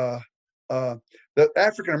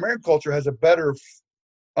African American culture has a better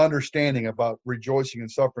understanding about rejoicing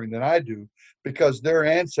and suffering than I do, because their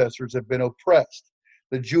ancestors have been oppressed.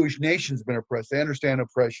 The Jewish nation's been oppressed. They understand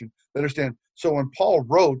oppression. They understand. So when Paul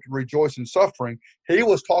wrote "Rejoice in Suffering," he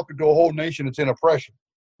was talking to a whole nation that's in oppression.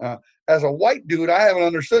 As a white dude, I haven't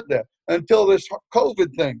understood that until this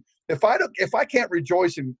COVID thing. If I can't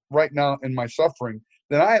rejoice right now in my suffering,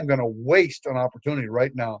 then I am going to waste an opportunity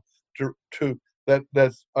right now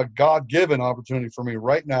that's a God-given opportunity for me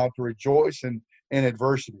right now to rejoice in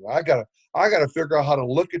adversity. I gotta figure out how to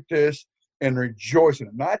look at this and rejoice in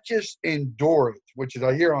it, not just endure it, which is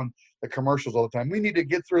I hear on the commercials all the time. We need to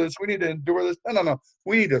get through this. We need to endure this. No.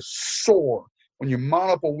 We need to soar. When you mount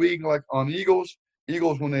up a wing like on eagles,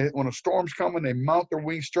 when a storm's coming, they mount their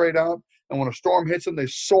wings straight out, and when a storm hits them, they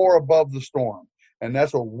soar above the storm. And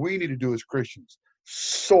that's what we need to do as Christians.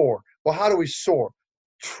 Soar. Well, how do we soar?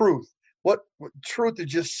 Truth. What truth is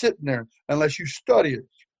just sitting there unless you study it.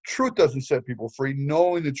 Truth doesn't set people free.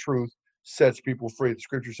 Knowing the truth sets people free. The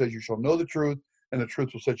scripture says you shall know the truth, and the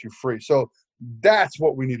truth will set you free. So that's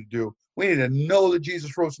what we need to do. We need to know that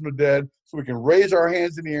Jesus rose from the dead so we can raise our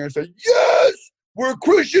hands in the air and say, yes, we're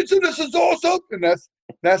Christians and this is awesome. And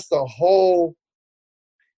that's the whole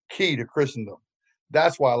key to Christendom.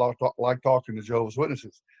 That's why I like talking to Jehovah's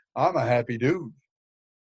Witnesses. I'm a happy dude.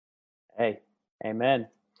 Hey, amen.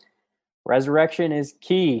 Resurrection is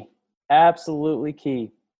key. Absolutely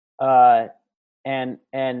key. And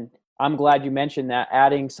I'm glad you mentioned that,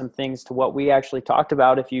 adding some things to what we actually talked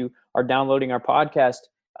about. If you are downloading our podcast,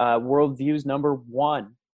 worldviews number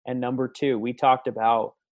 1 and number 2, we talked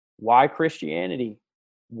about why Christianity,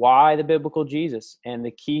 why the biblical Jesus, and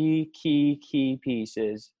the key piece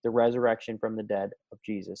is the resurrection from the dead of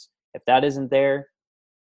Jesus. If that isn't there,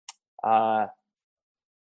 I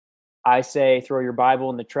say throw your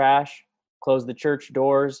Bible in the trash, close the church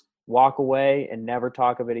doors, walk away, and never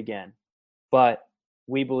talk of it again. But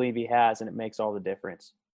we believe he has, and it makes all the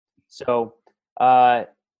difference. So Adrian,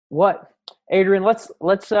 let's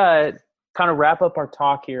kind of wrap up our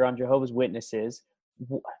talk here on Jehovah's Witnesses.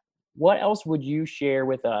 What else would you share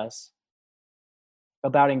with us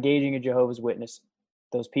about engaging a Jehovah's Witness,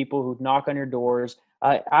 those people who knock on your doors?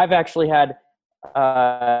 I've actually had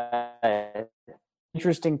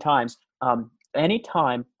interesting times.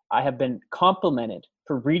 Anytime I have been complimented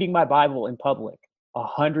for reading my Bible in public,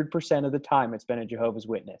 100% of the time it's been a Jehovah's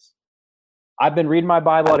Witness. I've been reading my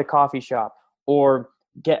Bible at a coffee shop or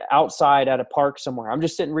get outside at a park somewhere. I'm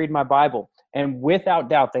just sitting reading my Bible, and without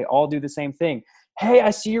doubt, they all do the same thing. Hey,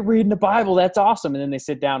 I see you're reading the Bible. That's awesome. And then they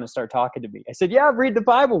sit down and start talking to me. I said, yeah, I read the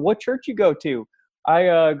Bible. What church you go to?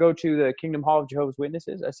 I go to the Kingdom Hall of Jehovah's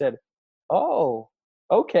Witnesses. I said, oh,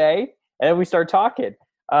 okay. And then we start talking.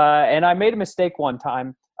 And I made a mistake one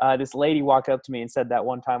time. This lady walked up to me and said that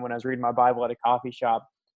one time when I was reading my Bible at a coffee shop.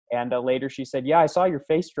 And later she said, yeah, I saw your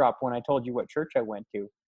face drop when I told you what church I went to.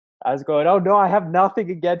 I was going, oh, no, I have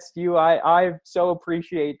nothing against you. I so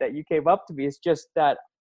appreciate that you came up to me. It's just that,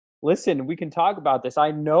 listen, we can talk about this.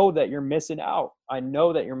 I know that you're missing out. I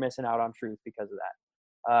know that you're missing out on truth because of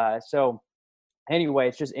that. So anyway,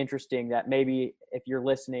 it's just interesting that maybe if you're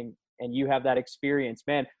listening and you have that experience,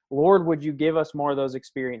 man, Lord, would you give us more of those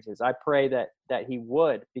experiences? I pray that he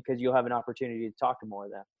would, because you'll have an opportunity to talk to more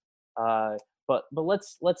of them. But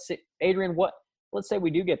let's say, Adrian, let's say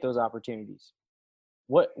we do get those opportunities.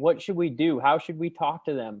 What should we do? How should we talk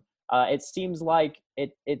to them? It seems like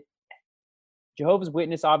Jehovah's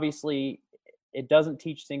Witness, obviously, it doesn't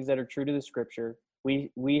teach things that are true to the scripture.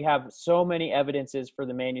 We have so many evidences for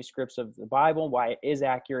the manuscripts of the Bible, why it is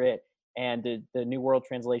accurate, and the New World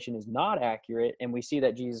Translation is not accurate. And we see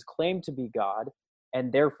that Jesus claimed to be God,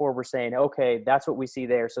 and therefore we're saying, okay, that's what we see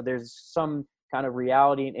there. So there's some kind of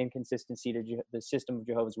reality and inconsistency to the system of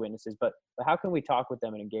Jehovah's Witnesses. But how can we talk with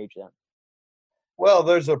them and engage them? Well,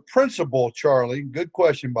 there's a principle, Charlie. Good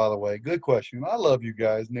question, by the way. Good question. I love you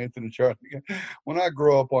guys, Nathan and Charlie. When I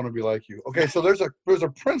grow up, I want to be like you. Okay, so there's a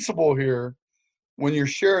principle here when you're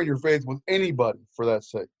sharing your faith with anybody, for that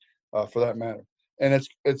sake, for that matter. And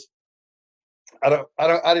it's I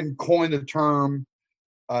didn't coin the term,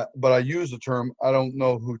 but I use the term. I don't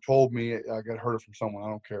know who told me. I got heard it from someone. I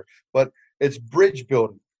don't care. But It's bridge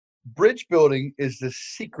building. Bridge building is the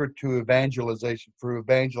secret to evangelization, for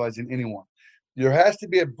evangelizing anyone. There has to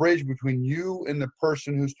be a bridge between you and the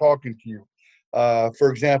person who's talking to you.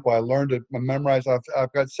 For example, I learned to memorize.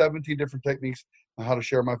 I've got 17 different techniques on how to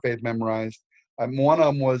share my faith memorized. One of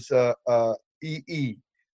them was EE.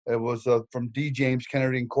 It was from D. James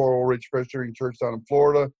Kennedy and Coral Ridge Presbyterian Church down in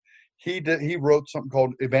Florida. He wrote something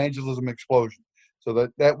called Evangelism Explosion. So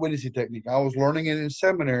that witnessing technique, I was learning it in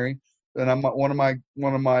seminary, and one of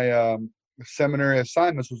my seminary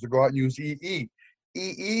assignments was to go out and use EE.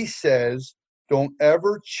 EE says, don't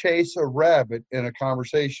ever chase a rabbit in a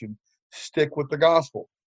conversation. Stick with the gospel.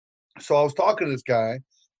 So I was talking to this guy.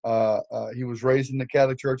 He was raised in the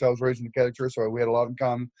Catholic Church. I was raised in the Catholic Church, so we had a lot in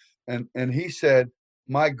common. And he said,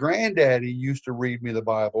 my granddaddy used to read me the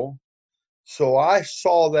Bible, so I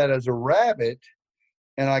saw that as a rabbit,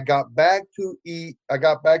 and I got back to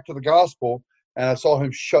the gospel, and I saw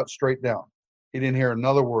him shut straight down. He didn't hear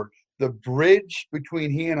another word. The bridge between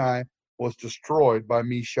he and I was destroyed by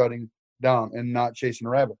me shutting down and not chasing a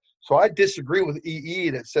rabbit. So I disagree with EE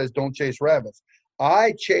that says don't chase rabbits.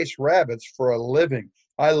 I chase rabbits for a living.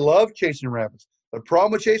 I love chasing rabbits. The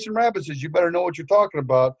problem with chasing rabbits is you better know what you're talking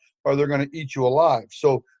about, or they're going to eat you alive.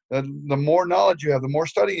 So the more knowledge you have, the more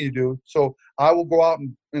studying you do. So I will go out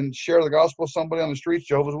and share the gospel with somebody on the streets,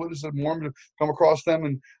 Jehovah's Witnesses, Mormons, come across them,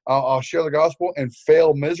 and I'll share the gospel and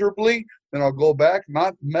fail miserably. Then I'll go back,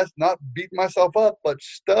 not beat myself up, but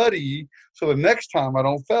study so the next time I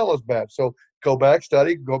don't fail as bad. So go back,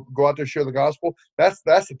 study, go out there, share the gospel. That's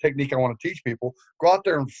the technique I want to teach people. Go out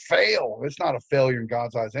there and fail. It's not a failure in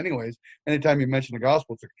God's eyes anyways. Anytime you mention the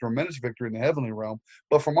gospel, it's a tremendous victory in the heavenly realm.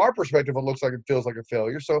 But from our perspective, it looks like it feels like a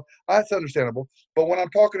failure. So that's understandable. But when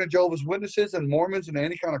I'm talking to Jehovah's Witnesses and Mormons and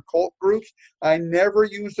any kind of cult groups, I never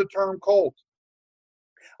use the term cult.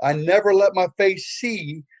 I never let my face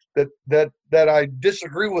see that I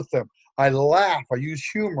disagree with them. I laugh. I use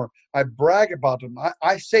humor. I brag about them.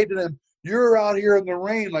 I say to them, you're out here in the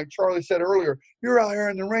rain, like Charlie said earlier. You're out here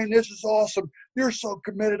in the rain. This is awesome. You're so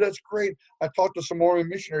committed. That's great. I talked to some Mormon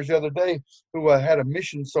missionaries the other day who had a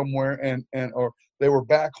mission somewhere, or they were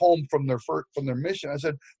back home from their mission. I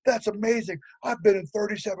said, that's amazing. I've been in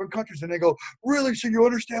 37 countries. And they go, really? So you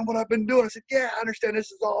understand what I've been doing? I said, yeah, I understand.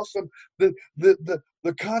 This is awesome.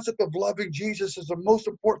 The concept of loving Jesus is the most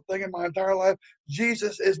important thing in my entire life.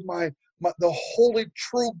 Jesus is the holy,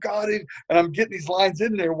 true God. And I'm getting these lines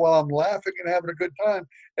in there while I'm laughing and having a good time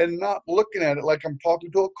and not looking at it like I'm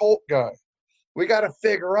talking to a cult guy. We got to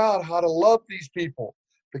figure out how to love these people,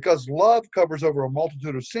 because love covers over a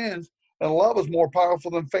multitude of sins, and love is more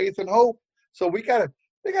powerful than faith and hope. So we got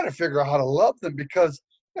to figure out how to love them, because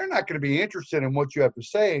they're not going to be interested in what you have to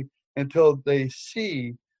say until they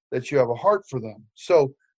see that you have a heart for them.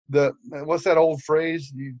 So what's that old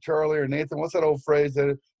phrase, Charlie or Nathan? What's that old phrase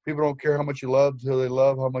that people don't care how much you love until they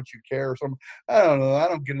love how much you care or something? I don't know. I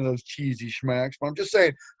don't get into those cheesy schmacks, but I'm just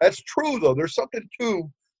saying that's true though. There's something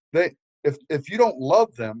to that. If you don't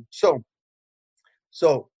love them, so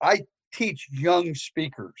I teach young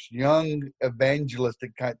speakers, young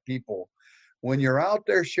evangelistic type people, when you're out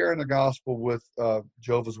there sharing the gospel with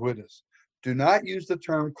Jehovah's Witnesses, do not use the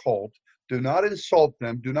term cult. Do not insult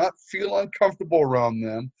them. Do not feel uncomfortable around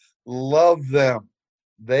them. Love them.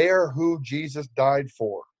 They are who Jesus died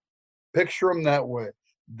for. Picture them that way.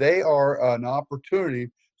 They are an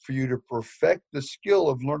opportunity for you to perfect the skill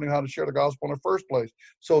of learning how to share the gospel in the first place.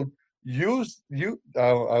 So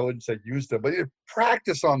I wouldn't say use them, but you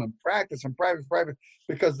practice on them, practice,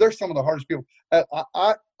 because they're some of the hardest people.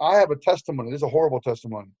 I have a testimony. This is a horrible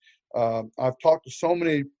testimony. I've talked to so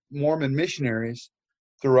many Mormon missionaries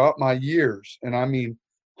throughout my years, and I mean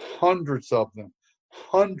hundreds of them.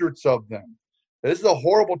 This is a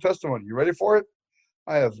horrible testimony. You ready for it?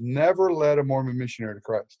 I have never led a Mormon missionary to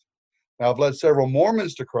Christ. Now, I've led several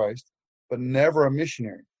Mormons to Christ, but never a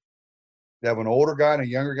missionary. They have an older guy and a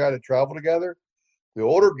younger guy that travel together. The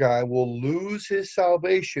older guy will lose his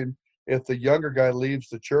salvation if the younger guy leaves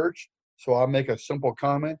the church. So I'll make a simple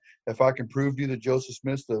comment. If I can prove to you that Joseph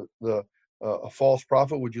Smith's a false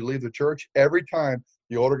prophet, would you leave the church? Every time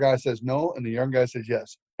the older guy says no and the young guy says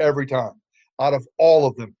yes. Every time. Out of all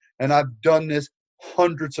of them. And I've done this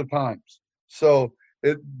hundreds of times. So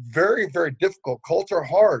it's very, very difficult. Cults are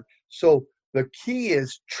hard. So the key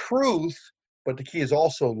is truth, but the key is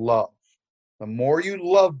also love. The more you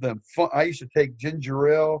love them, I used to take ginger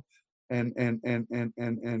ale and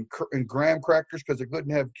graham crackers because it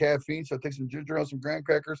couldn't have caffeine. So I take some ginger ale, some graham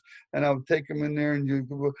crackers, and I would take them in there,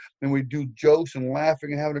 and we do jokes and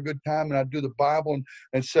laughing and having a good time, and I'd do the Bible,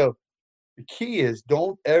 and so The key is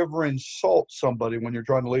don't ever insult somebody when you're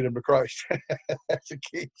trying to lead them to Christ. That's the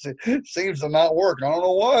key. It seems to not work. I don't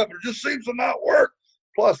know why, but it just seems to not work.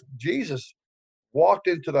 Plus, Jesus walked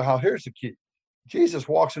into the house. Here's the key. Jesus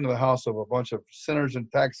walks into the house of a bunch of sinners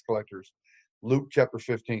and tax collectors. Luke chapter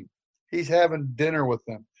 15. He's having dinner with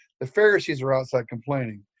them. The Pharisees are outside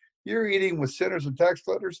complaining. You're eating with sinners and tax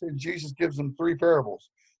collectors? And Jesus gives them 3 parables.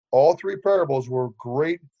 All 3 parables were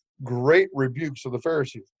great rebukes of the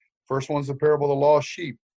Pharisees. First one's the parable of the lost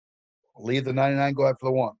sheep. Leave the 99, go after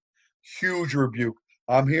the one. Huge rebuke.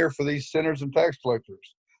 I'm here for these sinners and tax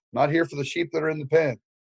collectors. Not here for the sheep that are in the pen.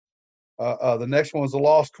 The next one was the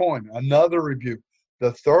lost coin. Another rebuke.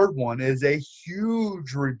 The third one is a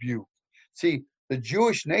huge rebuke. See, the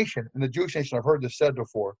Jewish nation, I've heard this said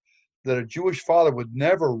before, that a Jewish father would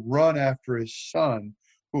never run after his son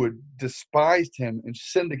who had despised him and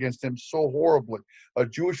sinned against him so horribly. A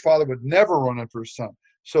Jewish father would never run after his son.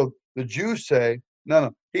 So the Jews say,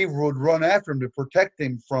 no, he would run after him to protect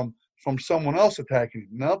him from someone else attacking him.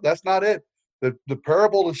 No, that's not it. The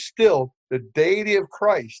parable is still the deity of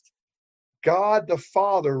Christ. God the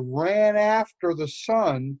Father ran after the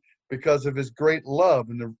Son because of his great love,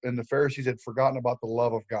 and the Pharisees had forgotten about the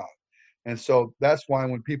love of God. And so that's why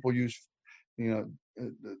when people use, the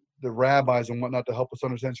rabbis and whatnot to help us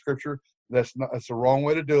understand Scripture, that's the wrong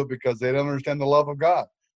way to do it, because they don't understand the love of God.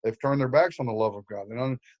 They've turned their backs on the love of God.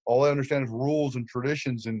 All they understand is rules and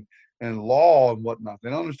traditions and law and whatnot. They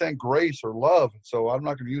don't understand grace or love. So I'm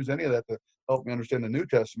not going to use any of that to help me understand the New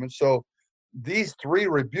Testament. So these 3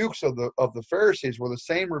 rebukes of the Pharisees were the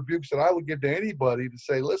same rebukes that I would give to anybody to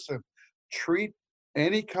say, listen, treat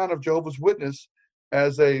any kind of Jehovah's Witness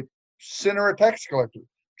as a sinner or tax collector.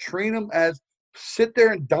 Treat them as, sit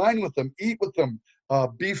there and dine with them, eat with them,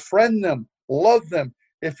 befriend them, love them.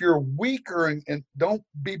 If you're weaker and don't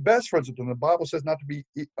be best friends with them, the Bible says not to be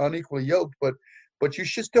unequally yoked, but you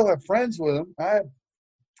should still have friends with them. I have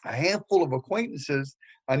a handful of acquaintances.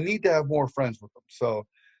 I need to have more friends with them. So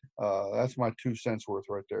that's my 2 cents worth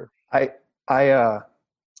right there. I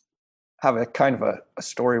have a kind of a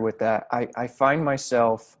story with that. I find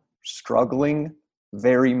myself struggling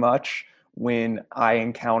very much when I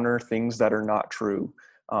encounter things that are not true,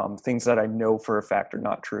 things that I know for a fact are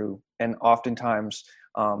not true. And oftentimes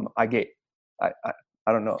I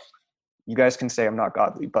don't know, you guys can say I'm not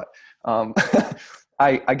godly, but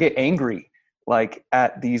I get angry like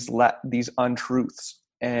at these untruths.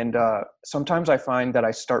 And sometimes I find that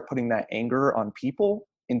I start putting that anger on people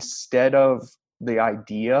instead of the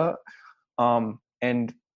idea.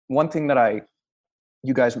 And one thing that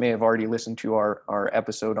you guys may have already listened to our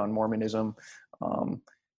episode on Mormonism.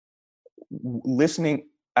 Listening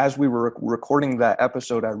as we were recording that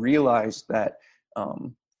episode, I realized that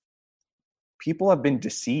people have been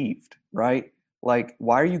deceived, right? Like,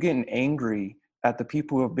 why are you getting angry at the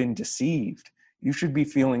people who have been deceived? You should be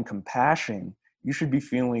feeling compassion. You should be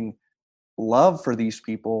feeling love for these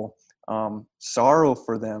people, sorrow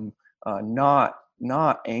for them, not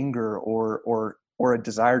anger or a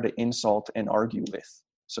desire to insult and argue with.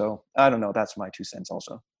 So I don't know. That's my 2 cents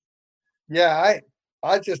also. Yeah,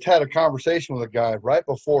 I just had a conversation with a guy right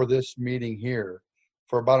before this meeting here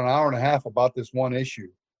for about an hour and a half about this one issue.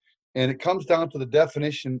 And it comes down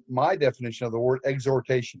to my definition of the word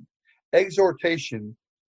exhortation. Exhortation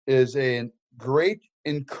is a great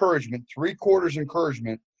encouragement, 3/4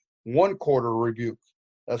 encouragement, 1/4 rebuke.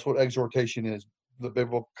 That's what exhortation is, the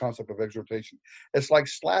biblical concept of exhortation. It's like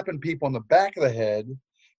slapping people on the back of the head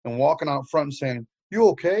and walking out front and saying, "You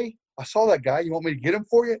okay? I saw that guy. You want me to get him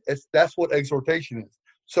for you?" That's what exhortation is.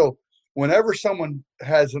 So whenever someone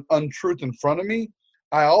has an untruth in front of me,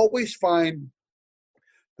 I always find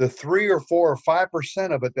the 3 or 4 or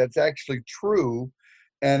 5% of it that's actually true,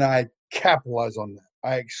 and I capitalize on that.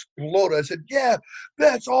 I explode. I said, "Yeah,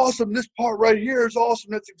 that's awesome. This part right here is awesome.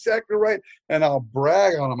 That's exactly right." And I'll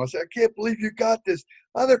brag on them. I say, "I can't believe you got this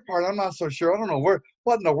other part. I'm not so sure. I don't know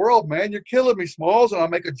what in the world, man. You're killing me, Smalls." And I'll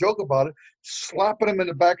make a joke about it, slapping them in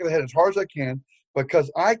the back of the head as hard as I can, because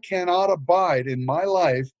I cannot abide in my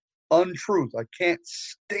life untruth. I can't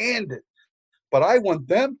stand it. But I want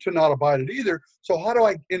them to not abide it either. So how do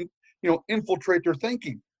I infiltrate their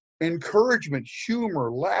thinking? Encouragement,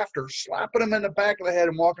 humor, laughter, slapping them in the back of the head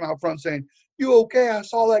and walking out front saying, "You okay? I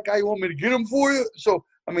saw that guy. You want me to get him for you?" So,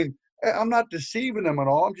 I mean, I'm not deceiving them at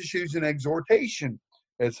all. I'm just using exhortation.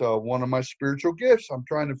 It's one of my spiritual gifts. I'm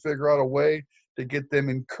trying to figure out a way to get them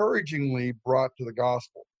encouragingly brought to the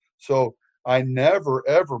gospel. So I never,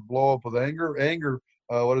 ever blow up with anger. Anger,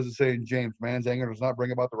 what does it say in James? Man's anger does not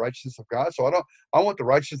bring about the righteousness of God. So I want the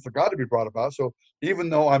righteousness of God to be brought about. So even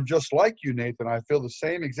though I'm just like you, Nathan, I feel the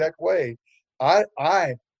same exact way. I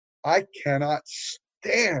I cannot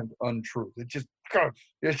stand untruth. It's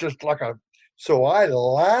just like so I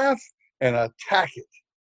laugh and attack it.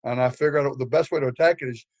 And I figured out the best way to attack it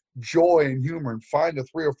is joy and humor, and find the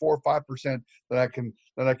 3 or 4 or 5% that I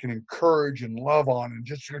can encourage and love on,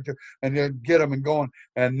 and then get them and going.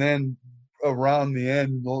 And then around the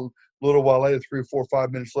end, a little while later, 3 or 4 or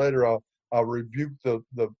 5 minutes later, I'll rebuke the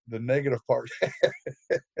negative part.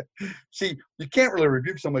 See, you can't really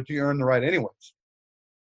rebuke somebody until you earn the right anyways,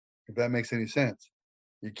 if that makes any sense.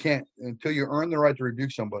 You can't, until you earn the right to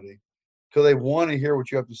rebuke somebody, till they want to hear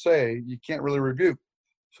what you have to say, you can't really rebuke.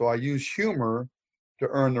 So I use humor to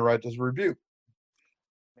earn the right to rebuke.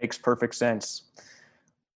 Makes perfect sense.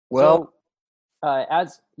 Well, so,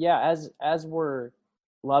 as we're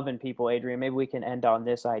loving people, Adrian, maybe we can end on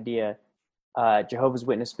this idea. Jehovah's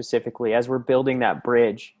Witness specifically, as we're building that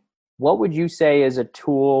bridge, what would you say is a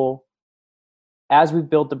tool, as we've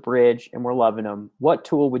built the bridge and we're loving them, what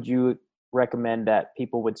tool would you recommend that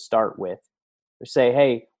people would start with? Or say,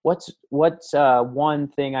 hey, what's one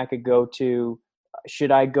thing I could go to?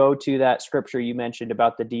 Should I go to that scripture you mentioned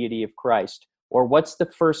about the deity of Christ? Or what's the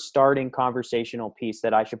first starting conversational piece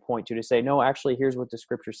that I should point to say, no, actually, here's what the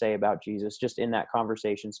scriptures say about Jesus, just in that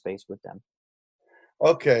conversation space with them?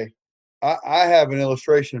 Okay. I have an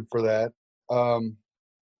illustration for that.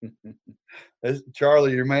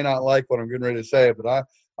 Charlie, you may not like what I'm getting ready to say, but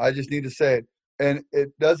I just need to say it. And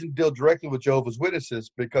it doesn't deal directly with Jehovah's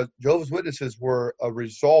Witnesses, because Jehovah's Witnesses were a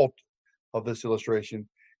result of this illustration.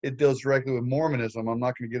 It deals directly with Mormonism. I'm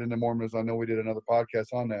not going to get into Mormonism. I know we did another podcast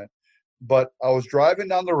on that. But I was driving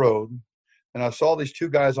down the road, and I saw these two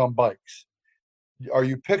guys on bikes. Are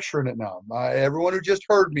you picturing it now? Everyone who just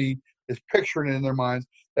heard me is picturing it in their minds.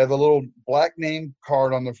 They have a little black name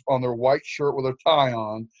card on their white shirt with a tie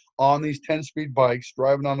on these 10-speed bikes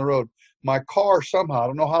driving on the road. My car somehow, I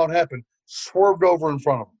don't know how it happened, swerved over in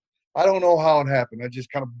front of them. I don't know how it happened. I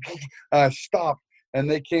just kind of stopped. And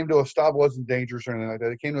they came to a stop. It wasn't dangerous or anything like that.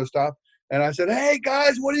 They came to a stop, and I said, hey,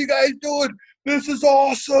 guys, what are you guys doing? This is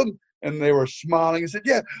awesome. And they were smiling and said,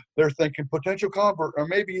 yeah, they're thinking potential convert, or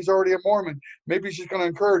maybe he's already a Mormon. Maybe he's just going to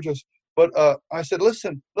encourage us. But I said,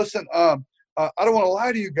 listen, I don't want to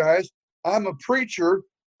lie to you guys. I'm a preacher.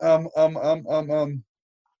 I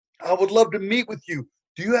would love to meet with you.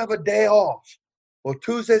 Do you have a day off? Well,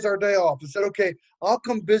 Tuesday's our day off. I said, okay, I'll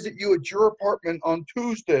come visit you at your apartment on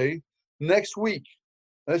Tuesday next week.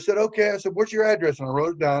 And I said, okay. I said, what's your address? And I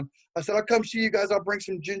wrote it down. I said, I'll come see you guys. I'll bring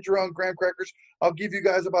some ginger ale and graham crackers. I'll give you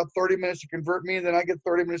guys about 30 minutes to convert me, and then I get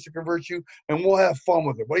 30 minutes to convert you, and we'll have fun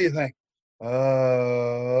with it. What do you think?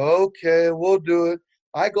 Okay, we'll do it.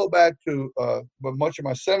 I go back to much of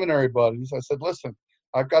my seminary buddies. I said, listen,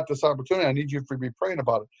 I've got this opportunity. I need you to be praying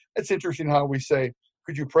about it. It's interesting how we say,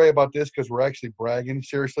 could you pray about this? Because we're actually bragging.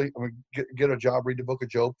 Seriously, I mean, get a job, read the book of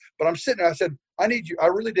Job. But I'm sitting there. I said, I need you. I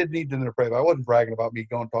really did need them to pray. But I wasn't bragging about me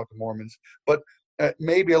going to talk to Mormons. But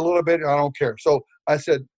maybe a little bit. I don't care. So I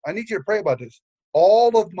said, I need you to pray about this.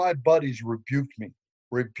 All of my buddies rebuked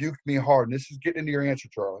me hard. And this is getting into your answer,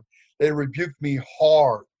 Charlie. They rebuked me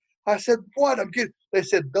hard. I said, what? They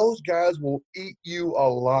said, those guys will eat you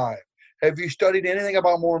alive. Have you studied anything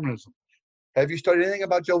about Mormonism? Have you studied anything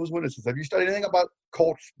about Jehovah's Witnesses? Have you studied anything about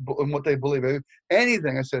cults and what they believe?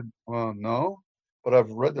 Anything? I said, no, but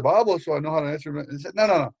I've read the Bible, so I know how to answer them. He said,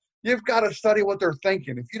 no. You've got to study what they're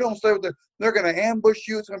thinking. If you don't study what they're going to ambush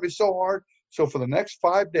you. It's going to be so hard. So for the next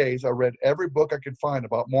 5 days, I read every book I could find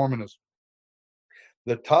about Mormonism.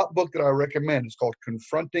 The top book that I recommend is called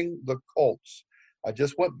Confronting the Cults. I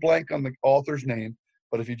just went blank on the author's name,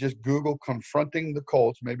 but if you just Google Confronting the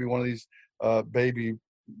Cults, maybe one of these baby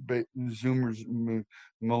Zoomers,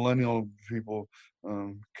 millennial people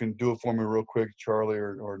can do it for me real quick, Charlie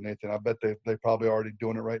or Nathan. I bet they probably already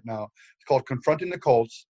doing it right now. It's called Confronting the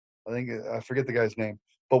Cults. I forget the guy's name.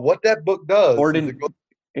 But what that book does...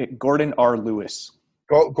 Gordon R. Lewis.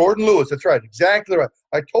 Gordon Lewis, that's right. Exactly right.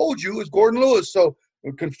 I told you it was Gordon Lewis. So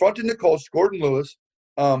Confronting the Cults, Gordon Lewis,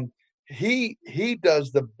 he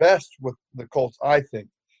does the best with the cults, I think.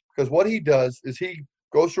 Because what he does is he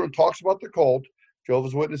goes through and talks about the cult.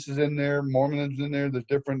 Jehovah's Witnesses in there, Mormonism in there, there's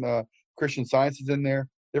different Christian Sciences in there,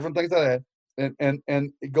 different things like that.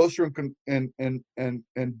 And it goes through and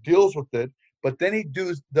deals with it. But then he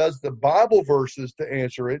does the Bible verses to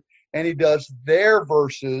answer it, and he does their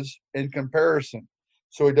verses in comparison.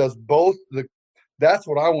 So he does both. That's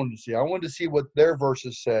what I wanted to see. I wanted to see what their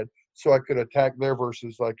verses said, so I could attack their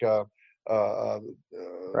verses, like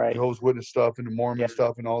right. Jehovah's Witness stuff and the Mormon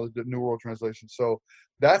stuff and all the New World Translation. So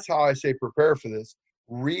that's how I say prepare for this.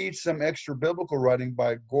 Read some extra biblical writing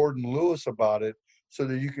by Gordon Lewis about it, so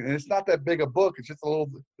that you can, and it's not that big a book. It's just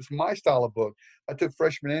it's my style of book. I took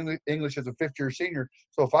freshman English as a fifth-year senior.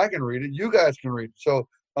 So if I can read it, you guys can read it. So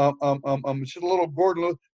it's just a little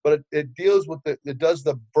Gordon, but it deals with it does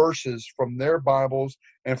the verses from their Bibles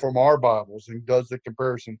and from our Bibles and does the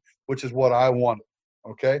comparison, which is what I wanted.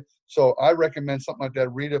 Okay. So I recommend something like that.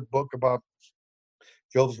 Read a book about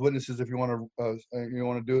Jehovah's Witnesses if you want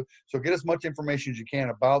to do it. So get as much information as you can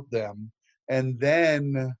about them, and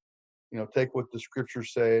then take what the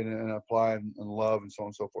scriptures say and apply and love and so on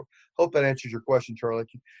and so forth. Hope that answers your question, Charlie.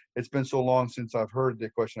 It's been so long since I've heard the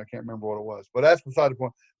question, I can't remember what it was. But that's beside the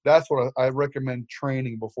point. That's what I recommend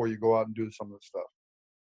training before you go out and do some of this stuff.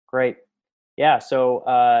 Great. Yeah, so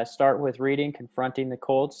start with reading Confronting the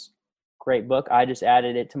Cults. Great book. I just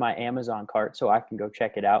added it to my Amazon cart so I can go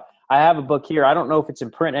check it out. I have a book here. I don't know if it's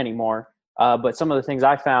in print anymore, but some of the things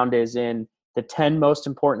I found is in The 10 Most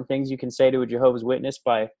Important Things You Can Say to a Jehovah's Witness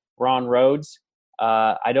by Ron Rhodes.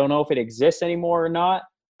 I don't know if it exists anymore or not,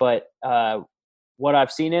 but what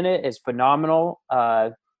I've seen in it is phenomenal.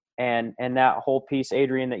 And that whole piece,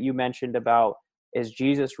 Adrian, that you mentioned about is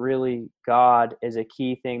Jesus really God is a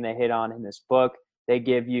key thing they hit on in this book. They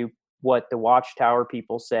give you what the Watchtower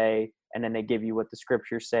people say, and then they give you what the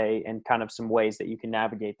scriptures say and kind of some ways that you can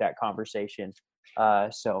navigate that conversation.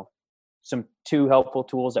 So some 2 helpful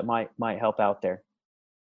tools that might help out there.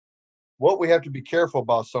 What we have to be careful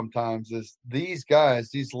about sometimes is these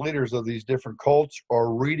guys, these leaders of these different cults,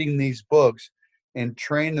 are reading these books and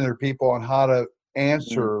training their people on how to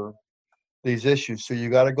answer these issues. So you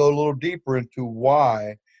got to go a little deeper into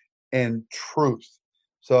why and truth.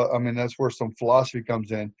 So, I mean, that's where some philosophy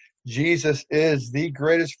comes in. Jesus is the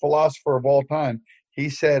greatest philosopher of all time. He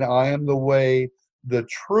said, I am the way, the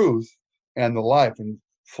truth, and the life. And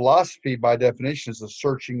philosophy, by definition, is the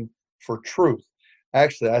searching for truth.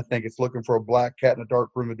 Actually, I think it's looking for a black cat in a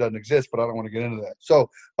dark room that doesn't exist, but I don't want to get into that. So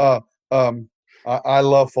I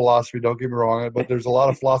love philosophy, don't get me wrong, but there's a lot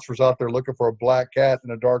of philosophers out there looking for a black cat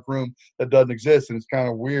in a dark room that doesn't exist, and it's kind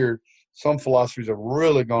of weird. Some philosophies have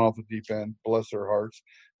really gone off the deep end, bless their hearts.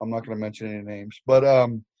 I'm not going to mention any names, but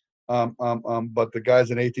the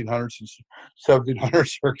guys in 1800s and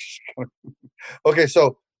 1700s are just kind of okay.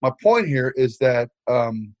 So my point here is that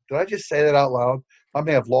did I just say that out loud? I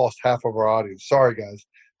may have lost half of our audience. Sorry, guys.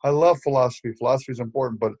 I love philosophy. Philosophy is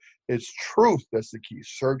important, but it's truth that's the key.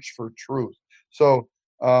 Search for truth. So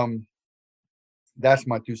that's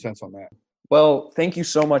my 2 cents on that. Well, thank you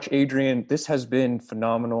so much, Adrian. This has been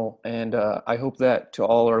phenomenal, and I hope that to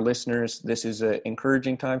all our listeners, this is an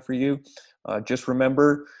encouraging time for you. Just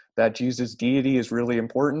remember that Jesus' deity is really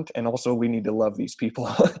important, and also we need to love these people.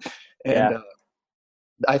 And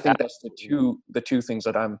I think that's the two things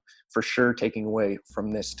that I'm for sure taking away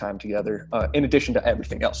from this time together, in addition to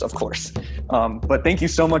everything else, of course. But thank you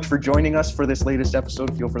so much for joining us for this latest episode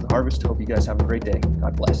of Fuel for the Harvest. Hope you guys have a great day.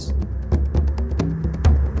 God bless.